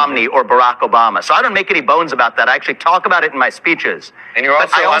Mitt Romney or Barack Obama. So I don't make any bones about that. I actually talk about it in my speeches. And you're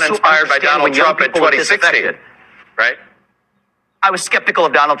also uninspired by Donald Trump in 2016, right? I was skeptical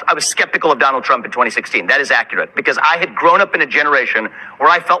of Donald Trump in 2016. That is accurate, because I had grown up in a generation where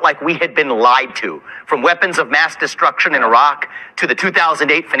I felt like we had been lied to. From weapons of mass destruction in Iraq to the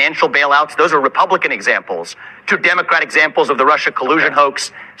 2008 financial bailouts, those are Republican examples, to Democrat examples of the Russia collusion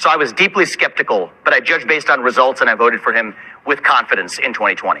hoax. So I was deeply skeptical, but I judged based on results, and I voted for him with confidence in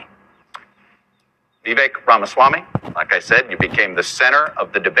 2020. Vivek Ramaswamy, like I said, you became the center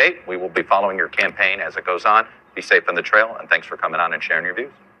of the debate. We will be following your campaign as it goes on. Be safe on the trail, and thanks for coming on and sharing your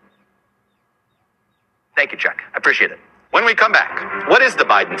views. Thank you, Chuck. I appreciate it. When we come back, what is the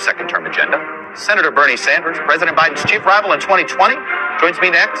Biden second-term agenda? Senator Bernie Sanders, President Biden's chief rival in 2020, joins me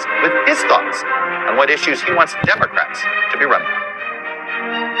next with his thoughts on what issues he wants Democrats to be running on.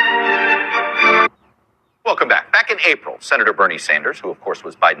 Welcome back. Back in April, Senator Bernie Sanders, who of course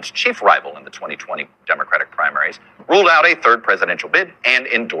was Biden's chief rival in the 2020 Democratic primaries, ruled out a third presidential bid and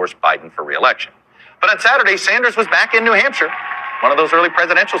endorsed Biden for re-election. But on Saturday, Sanders was back in New Hampshire, one of those early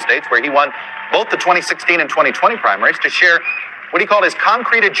presidential states where he won both the 2016 and 2020 primaries, to share what he called his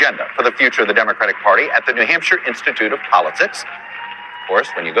concrete agenda for the future of the Democratic Party at the New Hampshire Institute of Politics. Of course,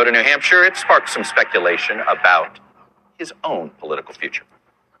 when you go to New Hampshire, it sparked some speculation about his own political future.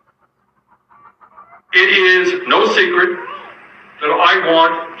 It is no secret that I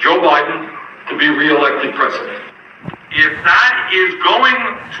want Joe Biden to be reelected president. If that is going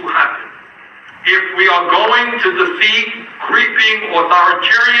to happen, if we are going to defeat creeping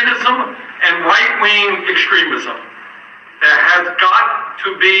authoritarianism and right-wing extremism, there has got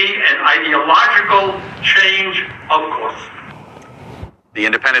to be an ideological change, of course. The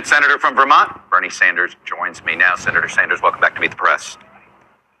independent senator from Vermont, Bernie Sanders, joins me now. Senator Sanders, welcome back to Meet the Press.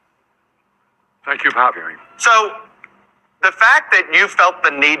 Thank you for having me. So, the fact that you felt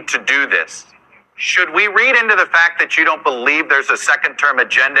the need to do this, should we read into the fact that you don't believe there's a second-term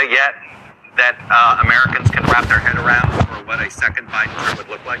agenda yet that Americans can wrap their head around for what a second Biden term would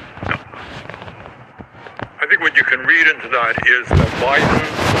look like? No. I think what you can read into that is that Biden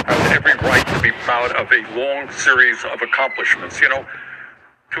has every right to be proud of a long series of accomplishments. You know,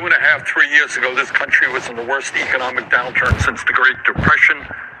 2.5, 3 years ago, this country was in the worst economic downturn since the Great Depression.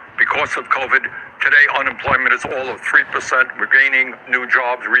 Because of COVID, today unemployment is all of 3%. We're gaining new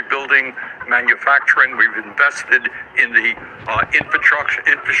jobs, rebuilding manufacturing. We've invested in the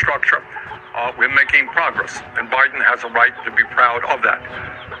infrastructure. We're making progress, and Biden has a right to be proud of that.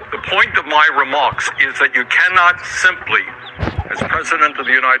 The point of my remarks is that you cannot simply, as President of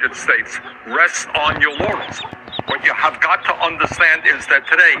the United States, rest on your laurels. What you have got to understand is that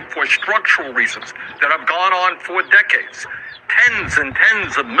today, for structural reasons that have gone on for decades, tens and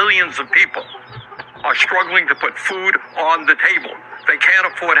tens of millions of people are struggling to put food on the table. They can't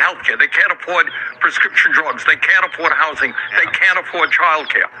afford health care. They can't afford prescription drugs. They can't afford housing. They can't afford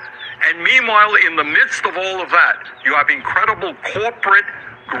childcare. And meanwhile, in the midst of all of that, you have incredible corporate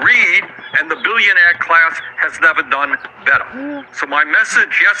greed, and the billionaire class has never done better. So my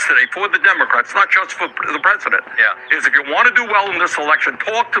message yesterday for the Democrats, not just for the president, is if you want to do well in this election,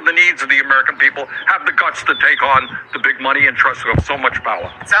 talk to the needs of the American people, have the guts to take on the big money interests who have so much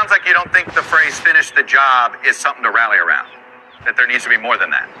power. It sounds like you don't think the phrase "finish the job" is something to rally around, that there needs to be more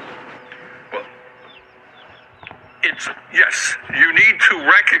than that. Well, yes, you need to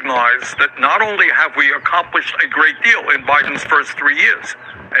recognize that not only have we accomplished a great deal in Biden's first 3 years,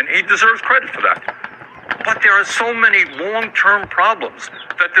 and he deserves credit for that, but there are so many long-term problems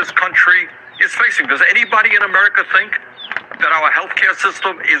that this country is facing. Does anybody in America think that our healthcare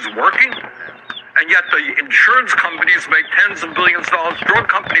system is working? And yet the insurance companies make tens of billions of dollars, drug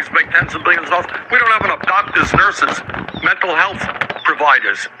companies make tens of billions of dollars. We don't have enough doctors, nurses, mental health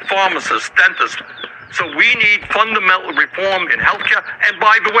providers, pharmacists, dentists. So we need fundamental reform in healthcare. And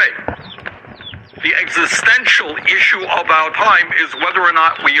by the way, the existential issue of our time is whether or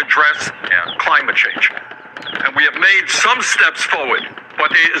not we address climate change. And we have made some steps forward,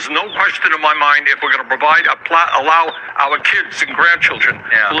 but there is no question in my mind if we're going to provide allow our kids and grandchildren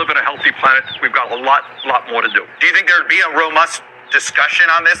to live in a healthy planet, we've got a lot more to do. Do you think there would be a robust discussion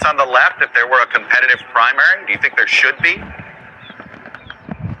on this on the left if there were a competitive primary? Do you think there should be?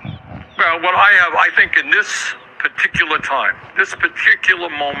 Well, I think in this particular time, this particular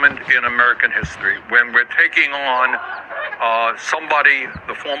moment in American history, when we're taking on somebody,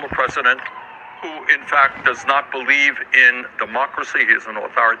 the former president, who in fact does not believe in democracy, he is an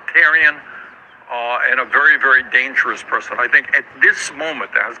authoritarian, and a very, very dangerous person. I think at this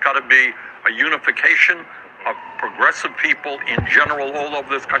moment there has got to be a unification of progressive people in general all over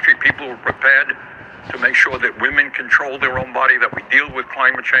this country, people who are prepared to make sure that women control their own body, that we deal with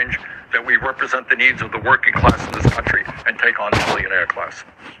climate change, that we represent the needs of the working class in this country and take on the billionaire class.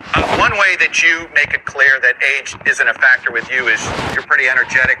 One way that you make it clear that age isn't a factor with you is you're pretty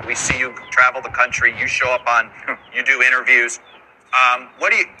energetic. We see you travel the country. You show up you do interviews.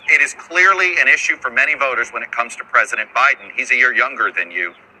 It is clearly an issue for many voters when it comes to President Biden. He's a year younger than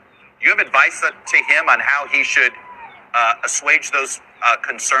you. Do you have advice to him on how he should assuage those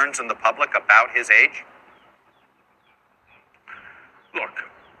concerns in the public about his age? Look,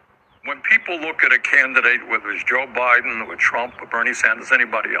 when people look at a candidate, whether it's Joe Biden or Trump or Bernie Sanders,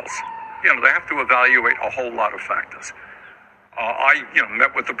 anybody else, they have to evaluate a whole lot of factors. I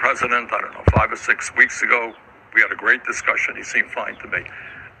met with the president, 5 or 6 weeks ago. We had a great discussion. He seemed fine to me.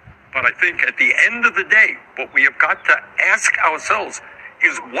 But I think at the end of the day, what we have got to ask ourselves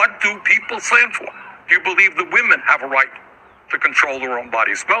is, what do people stand for? Do you believe that women have a right to control their own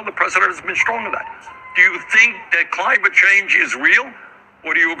bodies? Well, the president has been strong on that. Do you think that climate change is real?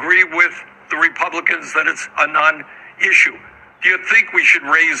 Or do you agree with the Republicans that it's a non-issue? Do you think we should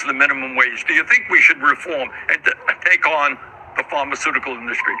raise the minimum wage? Do you think we should reform and take on the pharmaceutical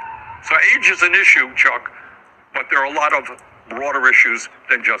industry? So age is an issue, Chuck, but there are a lot of broader issues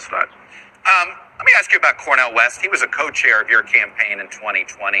than just that. Let me ask you about Cornel West. He was a co-chair of your campaign in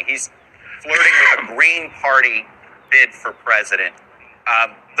 2020. He's flirting with a Green Party bid for president.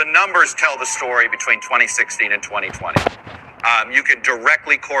 The numbers tell the story between 2016 and 2020. You can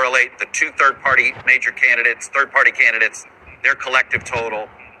directly correlate the two third-party candidates, their collective total.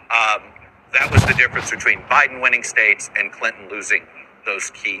 That was the difference between Biden winning states and Clinton losing those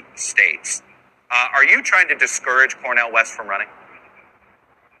key states. Are you trying to discourage Cornel West from running?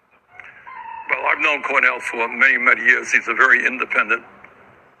 Well, I've known Cornel for many, many years. He's a very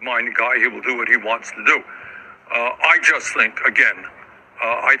independent-minded guy. He will do what he wants to do. I just think, again,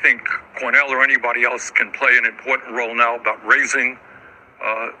 I think Cornel or anybody else can play an important role now about raising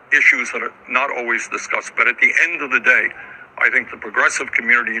issues that are not always discussed. But at the end of the day, I think the progressive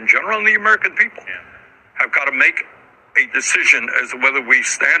community in general and the American people have got to make a decision as to whether we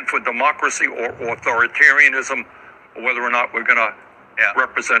stand for democracy or authoritarianism, or whether or not we're going to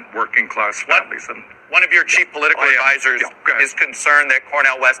represent working class families. And one of your chief political advisors is concerned that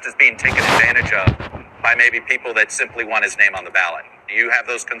Cornel West is being taken advantage of by maybe people that simply want his name on the ballot. Do you have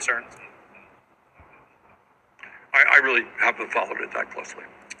those concerns? I really haven't followed it that closely.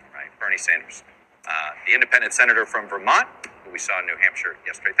 Right, Bernie Sanders, the independent senator from Vermont, who we saw in New Hampshire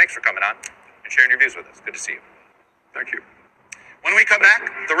yesterday. Thanks for coming on and sharing your views with us. Good to see you. Thank you. When we come back,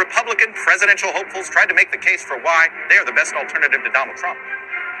 the Republican presidential hopefuls tried to make the case for why they are the best alternative to Donald Trump.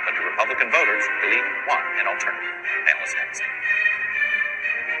 But do Republican voters really want an alternative? Panelists next.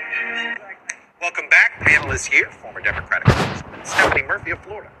 Welcome back. Panelists here, former Democratic Congressman Stephanie Murphy of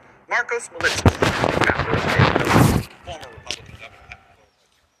Florida, Marcos Malizzi, founder of Data, former Republican Governor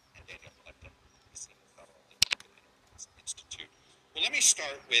and Daniel Coletta, the Senior Fellow at the Independence Institute. Well, let me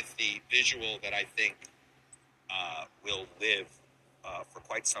start with the visual that I think will live for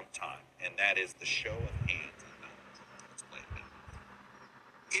quite some time, and that is the show of hands. Let's play it now.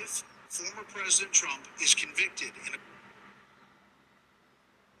 If former President Trump is convicted in a...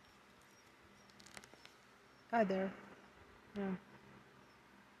 Hi there. Yeah.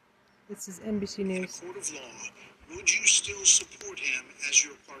 This is NBC News. In a court of law, would you still support him as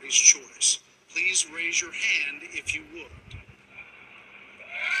your party's choice? Please raise your hand if you would.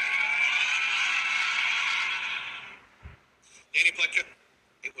 Danny Pletka,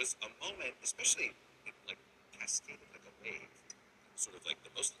 it was a moment, especially like cascaded like a wave, sort of like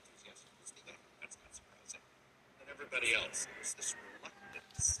the most enthusiastic was the that's not surprising. And everybody else, it was this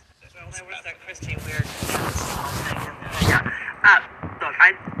reluctance. Well, there was that Christy Weird small thing in there. Yeah. Look,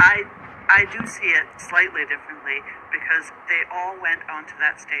 I do see it slightly differently because they all went onto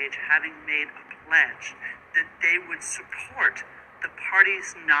that stage having made a pledge that they would support the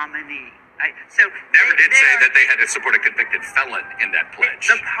party's nominee. Right? So never did say that they had to support a convicted felon in that pledge.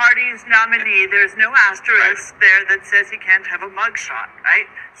 The party's nominee, there's no asterisk there that says he can't have a mugshot, right?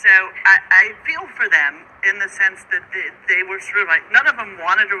 So I feel for them in the sense that they were sort of like, none of them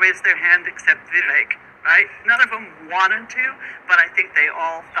wanted to raise their hand except Vivek, right? None of them wanted to, but I think they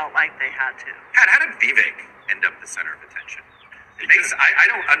all felt like they had to. How did Vivek end up the center of attention? I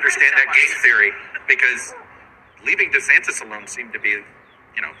don't understand that game theory, because leaving DeSantis alone seemed to be,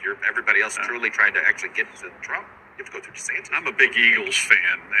 if everybody else truly trying to actually get to Trump, you have to go through DeSantis. I'm a big Eagles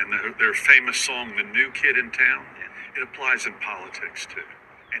fan, and their famous song, The New Kid in Town, it applies in politics too.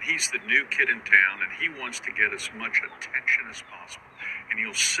 And he's the new kid in town, and he wants to get as much attention as possible. And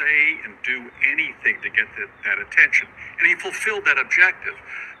he'll say and do anything to get that attention. And he fulfilled that objective.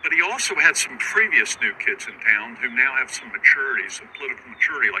 But he also had some previous new kids in town who now have some maturity, some political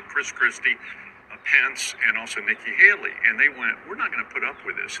maturity, like Chris Christie, Pence, and also Nikki Haley, and they went, we're not going to put up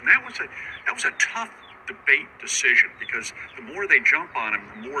with this. And that was a tough debate decision, because the more they jump on him,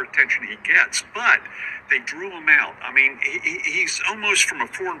 the more attention he gets. But they drew him out. I mean, he's almost, from a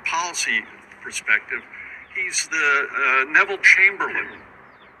foreign policy perspective, he's the Neville Chamberlain.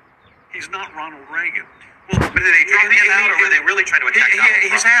 He's not Ronald Reagan. Well, but did they throw him out, or were they really trying to attack Donald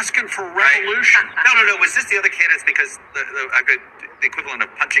Trump? He's asking for revolution. Right? No. Was this the other candidates? Because the equivalent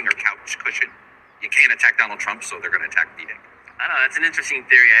of punching or couch cushion. You can't attack Donald Trump, so they're going to attack Vivek. I don't know. That's an interesting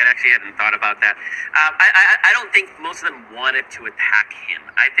theory. I actually hadn't thought about that. I don't think most of them wanted to attack him.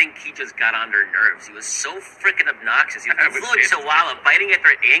 I think he just got on their nerves. He was so freaking obnoxious. He was flowing Chihuahua, biting at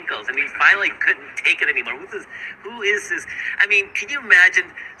their ankles, and he finally couldn't take it anymore. Who is this? I mean, can you imagine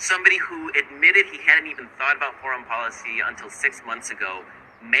somebody who admitted he hadn't even thought about foreign policy until 6 months ago,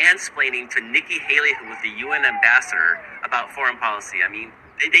 mansplaining to Nikki Haley, who was the UN ambassador, about foreign policy? I mean,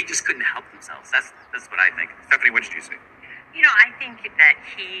 they just couldn't help themselves. That's what I think. Stephanie, what did you say? You know, I think that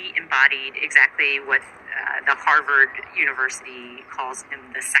he embodied exactly what the Harvard University calls him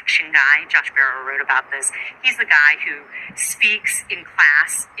the section guy. Josh Barrow wrote about this. He's the guy who speaks in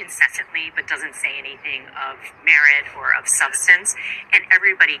class incessantly but doesn't say anything of merit or of substance, and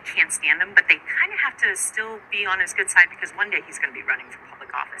everybody can't stand him, but they kind of have to still be on his good side because one day he's going to be running for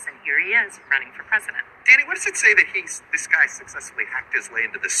public office, and here he is running for president. Danny, what does it say that this guy successfully hacked his way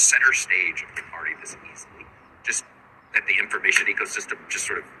into the center stage of the party this easily? Just that the information ecosystem just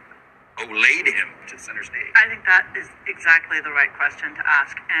sort of olayed him to center stage? I think that is exactly the right question to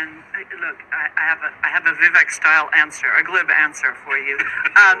ask. And look, I have a Vivek-style answer, a glib answer for you.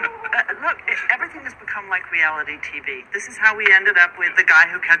 Look, everything has become like reality TV. This is how we ended up with the guy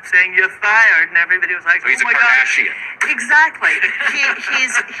who kept saying "you're fired," and everybody was like, so he's "Oh my a Kardashian." God!" Exactly.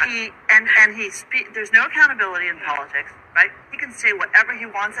 There's no accountability in politics, right? He can say whatever he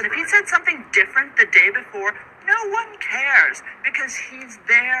wants, and if he said something different the day before, no one cares because he's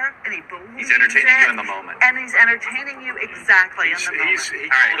there and he believes. He's entertaining you in the moment, and he's entertaining you exactly in the moment. He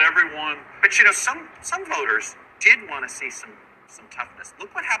told everyone, but you know, some voters did want to see some toughness.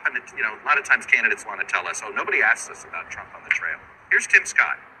 Look what happened. A lot of times candidates want to tell us, "Oh, nobody asked us about Trump on the trail." Here's Tim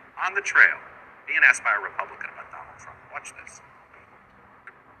Scott on the trail being asked by a Republican about Donald Trump. Watch this.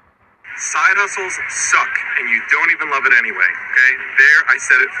 Side hustles suck, and you don't even love it anyway, okay? There, I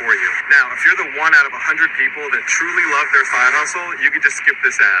said it for you. Now, if you're the 1 out of 100 people that truly love their side hustle, you could just skip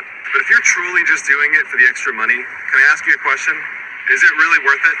this ad. But if you're truly just doing it for the extra money, can I ask you a question? Is it really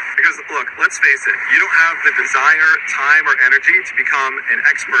worth it? Because, look, let's face it, you don't have the desire, time, or energy to become an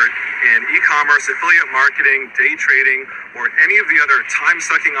expert in e-commerce, affiliate marketing, day trading, or any of the other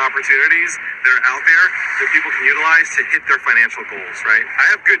time-sucking opportunities that are out there that people can utilize to hit their financial goals, right? I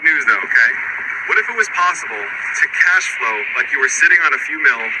have good news, though, okay? What if it was possible to cash flow like you were sitting on a few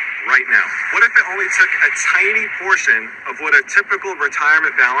mil right now? What if it only took a tiny portion of what a typical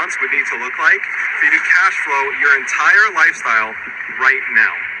retirement balance would need to look like for you to cash flow your entire lifestyle right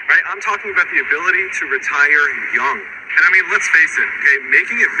now, right? I'm talking about the ability to retire young. And I mean, let's face it, okay,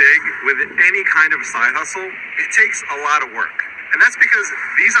 making it big with any kind of side hustle, it takes a lot of work. And that's because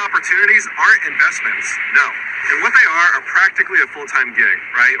these opportunities aren't investments, no. And what they are practically a full-time gig,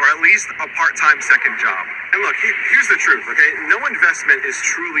 right? Or at least a part-time second job. And look, here's the truth, okay? No investment is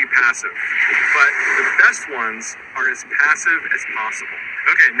truly passive, but the best ones are as passive as possible.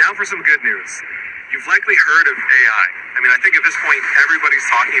 Okay, now for some good news. You've likely heard of AI. I mean, I think at this point, everybody's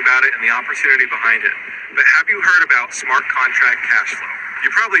talking about it and the opportunity behind it. But have you heard about smart contract cash flow? You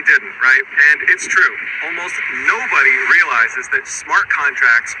probably didn't, right? And it's true. Almost nobody realizes that smart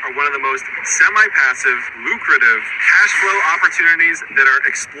contracts are one of the most semi-passive, lucrative cash flow opportunities that are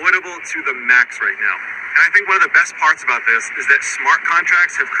exploitable to the max right now. And I think one of the best parts about this is that smart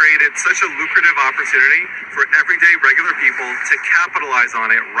contracts have created such a lucrative opportunity for everyday regular people to capitalize on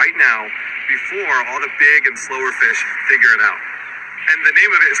it right now before all the big and slower fish figure it out. And the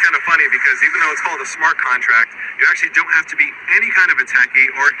name of it is kind of funny because even though it's called a smart contract, you actually don't have to be any kind of a techie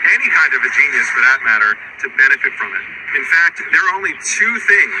or any kind of a genius for that matter to benefit from it. In fact, there are only 2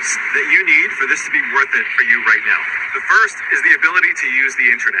 things that you need for this to be worth it for you right now. The first is the ability to use the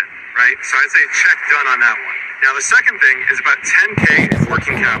internet, right? So I'd say check done on that one. Now the second thing is about 10K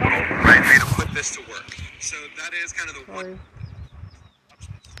working capital, right, for you to put this to work. So that is kind of the one.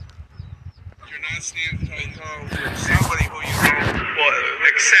 You're not standing with somebody who you know. Well,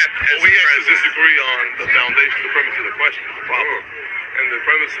 except we have to disagree on the foundation, the premise of the question is the problem. And the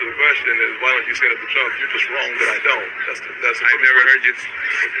premise of the question is, why don't you stand up to Trump? You're just wrong that I don't. I've never heard you.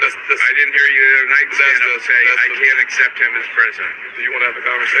 I didn't hear you the other night stand up and say, I can't accept him as president. Do you want to have a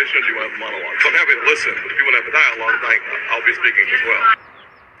conversation or do you want to have a monologue? So I'm happy to listen, but if you want to have a dialogue, I'll be speaking as well.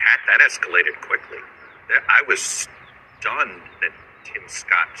 Pat, that escalated quickly. I was stunned that Tim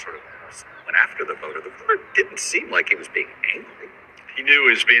Scott sort of went after the voter. The voter didn't seem like he was being angry. He knew he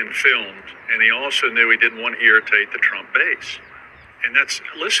was being filmed, and he also knew he didn't want to irritate the Trump base. And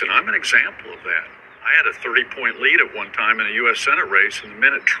listen, I'm an example of that. I had a 30-point lead at one time in a U.S. Senate race, and the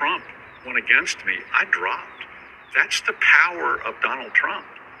minute Trump went against me, I dropped. That's the power of Donald Trump.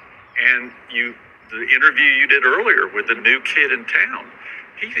 And the interview you did earlier with the new kid in town,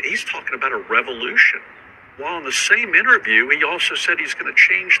 he's talking about a revolution. while in the same interview, he also said he's going to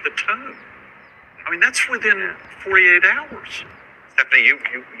change the tone. I mean, that's within 48 hours. Stephanie, you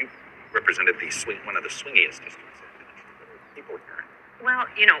represented one of the swingiest districts. People were hearing. Well,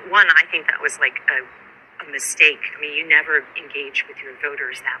 you know, one, I think that was like a mistake. I mean, you never engage with your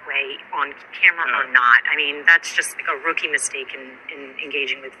voters that way on camera or not. I mean, that's just like a rookie mistake in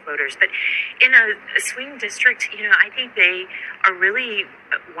engaging with voters. But in a swing district, you know, I think they are really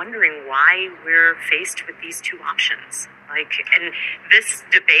wondering why we're faced with these two options. Like, and this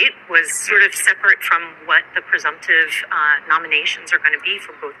debate was sort of separate from what the presumptive nominations are going to be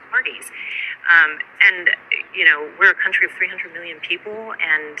for both parties. And, you know, we're a country of 300 million people,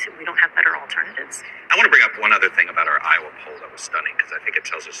 and we don't have better alternatives. I want to bring up one other thing about our Iowa poll that was stunning, because I think it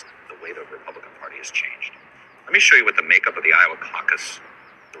tells us the way the Republican Party has changed. Let me show you what the makeup of the Iowa caucus,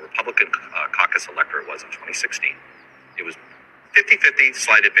 the Republican caucus electorate was in 2016. It was 50-50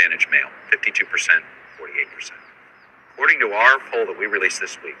 slight advantage male, 52%, 48%. According to our poll that we released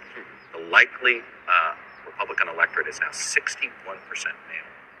this week, the likely Republican electorate is now 61% male,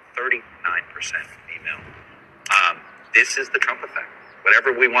 39% female. This is the Trump effect.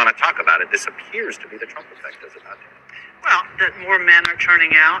 Whatever we want to talk about it, this appears to be the Trump effect, does it not? Well, that more men are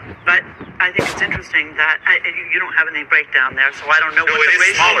turning out, but I think it's interesting that you don't have any breakdown there, so I don't know what the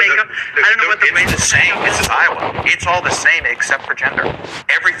racial makeup. I don't know what the racial makeup is. This is Iowa. It's all the same except for gender.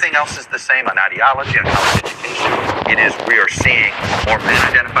 Everything else is the same on ideology and college education. It is, we are seeing more men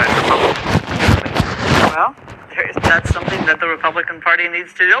identify as Republicans. Well, that's something that the Republican Party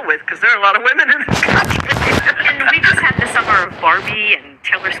needs to deal with, because there are a lot of women in this country. And we just had the summer of Barbie and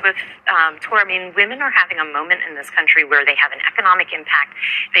Taylor Swift tour. I mean, women are having a moment in this country where they have an economic impact.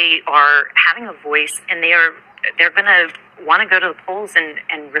 They are having a voice, and they're going to want to go to the polls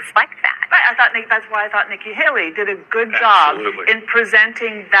and reflect that. Right, that's why I thought Nikki Haley did a good job in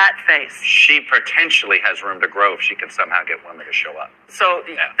presenting that face. She potentially has room to grow if she can somehow get women to show up. So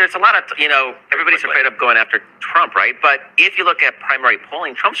there's a lot of, you know, everybody's afraid of going after Trump, right? But if you look at primary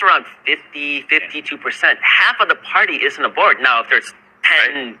polling, Trump's around 52%. Half of the party isn't aboard. Now, if there's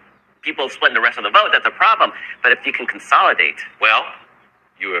 10 people splitting the rest of the vote, that's a problem. But if you can consolidate. Well,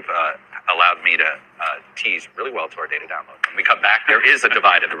 you have allowed me to tease really well to our data download. When we come back, there is a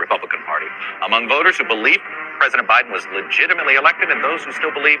divide in the Republican Party among voters who believe President Biden was legitimately elected and those who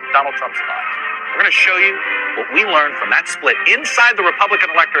still believe Donald Trump's lies. We're going to show you what we learned from that split inside the Republican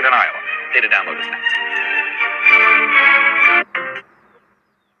electorate in Iowa. Data download is next.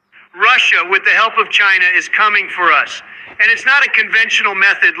 Russia, with the help of China, is coming for us. And it's not a conventional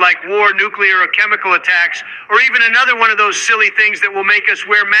method like war, nuclear, or chemical attacks, or even another one of those silly things that will make us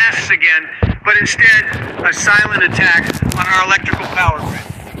wear masks again, but instead a silent attack on our electrical power grid.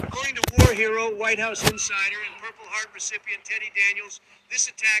 According to war hero, White House insider, and Purple Heart recipient Teddy Daniels, this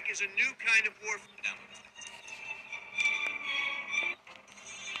attack is a new kind of warfare.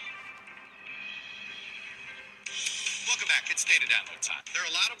 Welcome back. It's data download time. There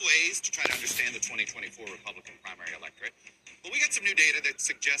are a lot of ways to try to understand the 2024 Republican primary electorate, but we got some new data that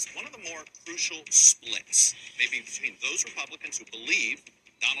suggests one of the more crucial splits may be between those Republicans who believe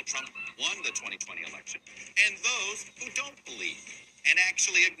Donald Trump won the 2020 election and those who don't believe and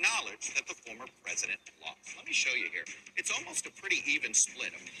actually acknowledge that the former president lost. Let me show you here. It's almost a pretty even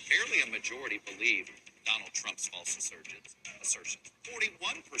split. I mean, barely a majority believe Donald Trump's false assertions. 41%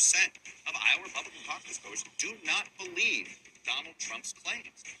 of Iowa Republican caucus voters do not believe Donald Trump's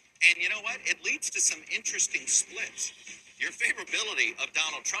claims. And you know what? It leads to some interesting splits. Your favorability of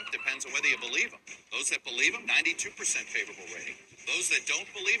Donald Trump depends on whether you believe him. Those that believe him, 92% favorable rating. Those that don't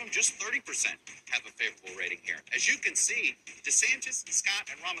believe him, just 30% have a favorable rating here. As you can see, DeSantis, Scott,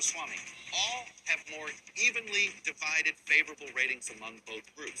 and Ramaswamy all have more evenly divided favorable ratings among both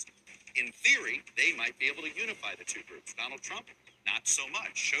groups. In theory, they might be able to unify the two groups. Donald Trump, not so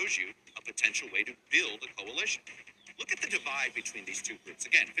much. Shows you a potential way to build a coalition. Look at the divide between these two groups.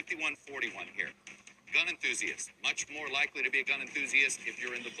 Again, 51-41 here. Gun enthusiasts, much more likely to be a gun enthusiast if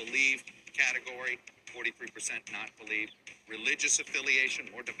you're in the believe category, 43% not believe. Religious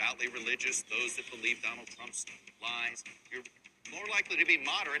affiliation, more devoutly religious, those that believe Donald Trump's lies. You're more likely to be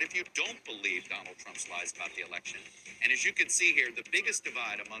moderate if you don't believe Donald Trump's lies about the election. And as you can see here, the biggest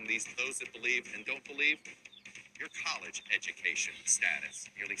divide among those that believe and don't believe, your college education status.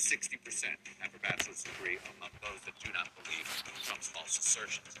 Nearly 60% have a bachelor's degree among those that do not believe Trump's false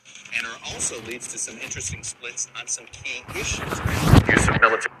assertions. And it also leads to some interesting splits on some key issues. Use of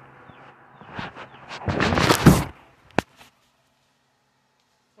military.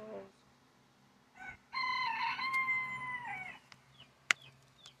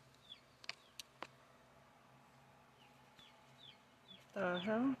 The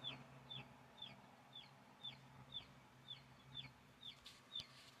hell?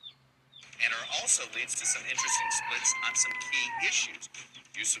 also leads to some interesting splits on some key issues.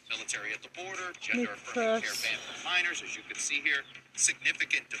 Use of military at the border, gender-affirming care ban for minors, as you can see here,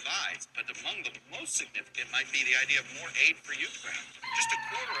 significant divides. But among the most significant might be the idea of more aid for Ukraine. Just a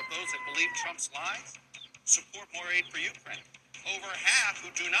quarter of those that believe Trump's lies support more aid for Ukraine. Over half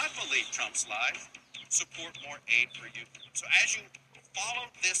who do not believe Trump's lies support more aid for Ukraine. So as you follow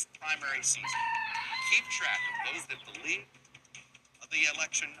this primary season, keep track of those that believe the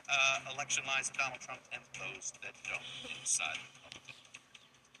election lies of Donald Trump and those that don't inside the Republican.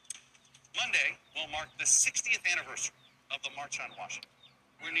 Monday will mark the 60th anniversary of the March on Washington,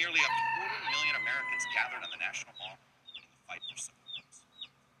 where nearly 250,000 Americans gathered on the National Mall in the fight for civil rights.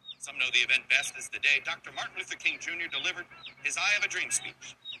 Some know the event best as the day Dr. Martin Luther King Jr. delivered his I Have a Dream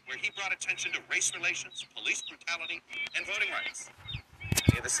speech, where he brought attention to race relations, police brutality, and voting rights.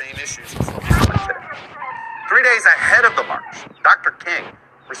 Many of the same issues we focus on today. 3 days ahead of the march, Dr. King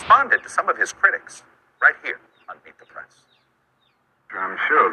responded to some of his critics right here on Meet the Press. I'm sure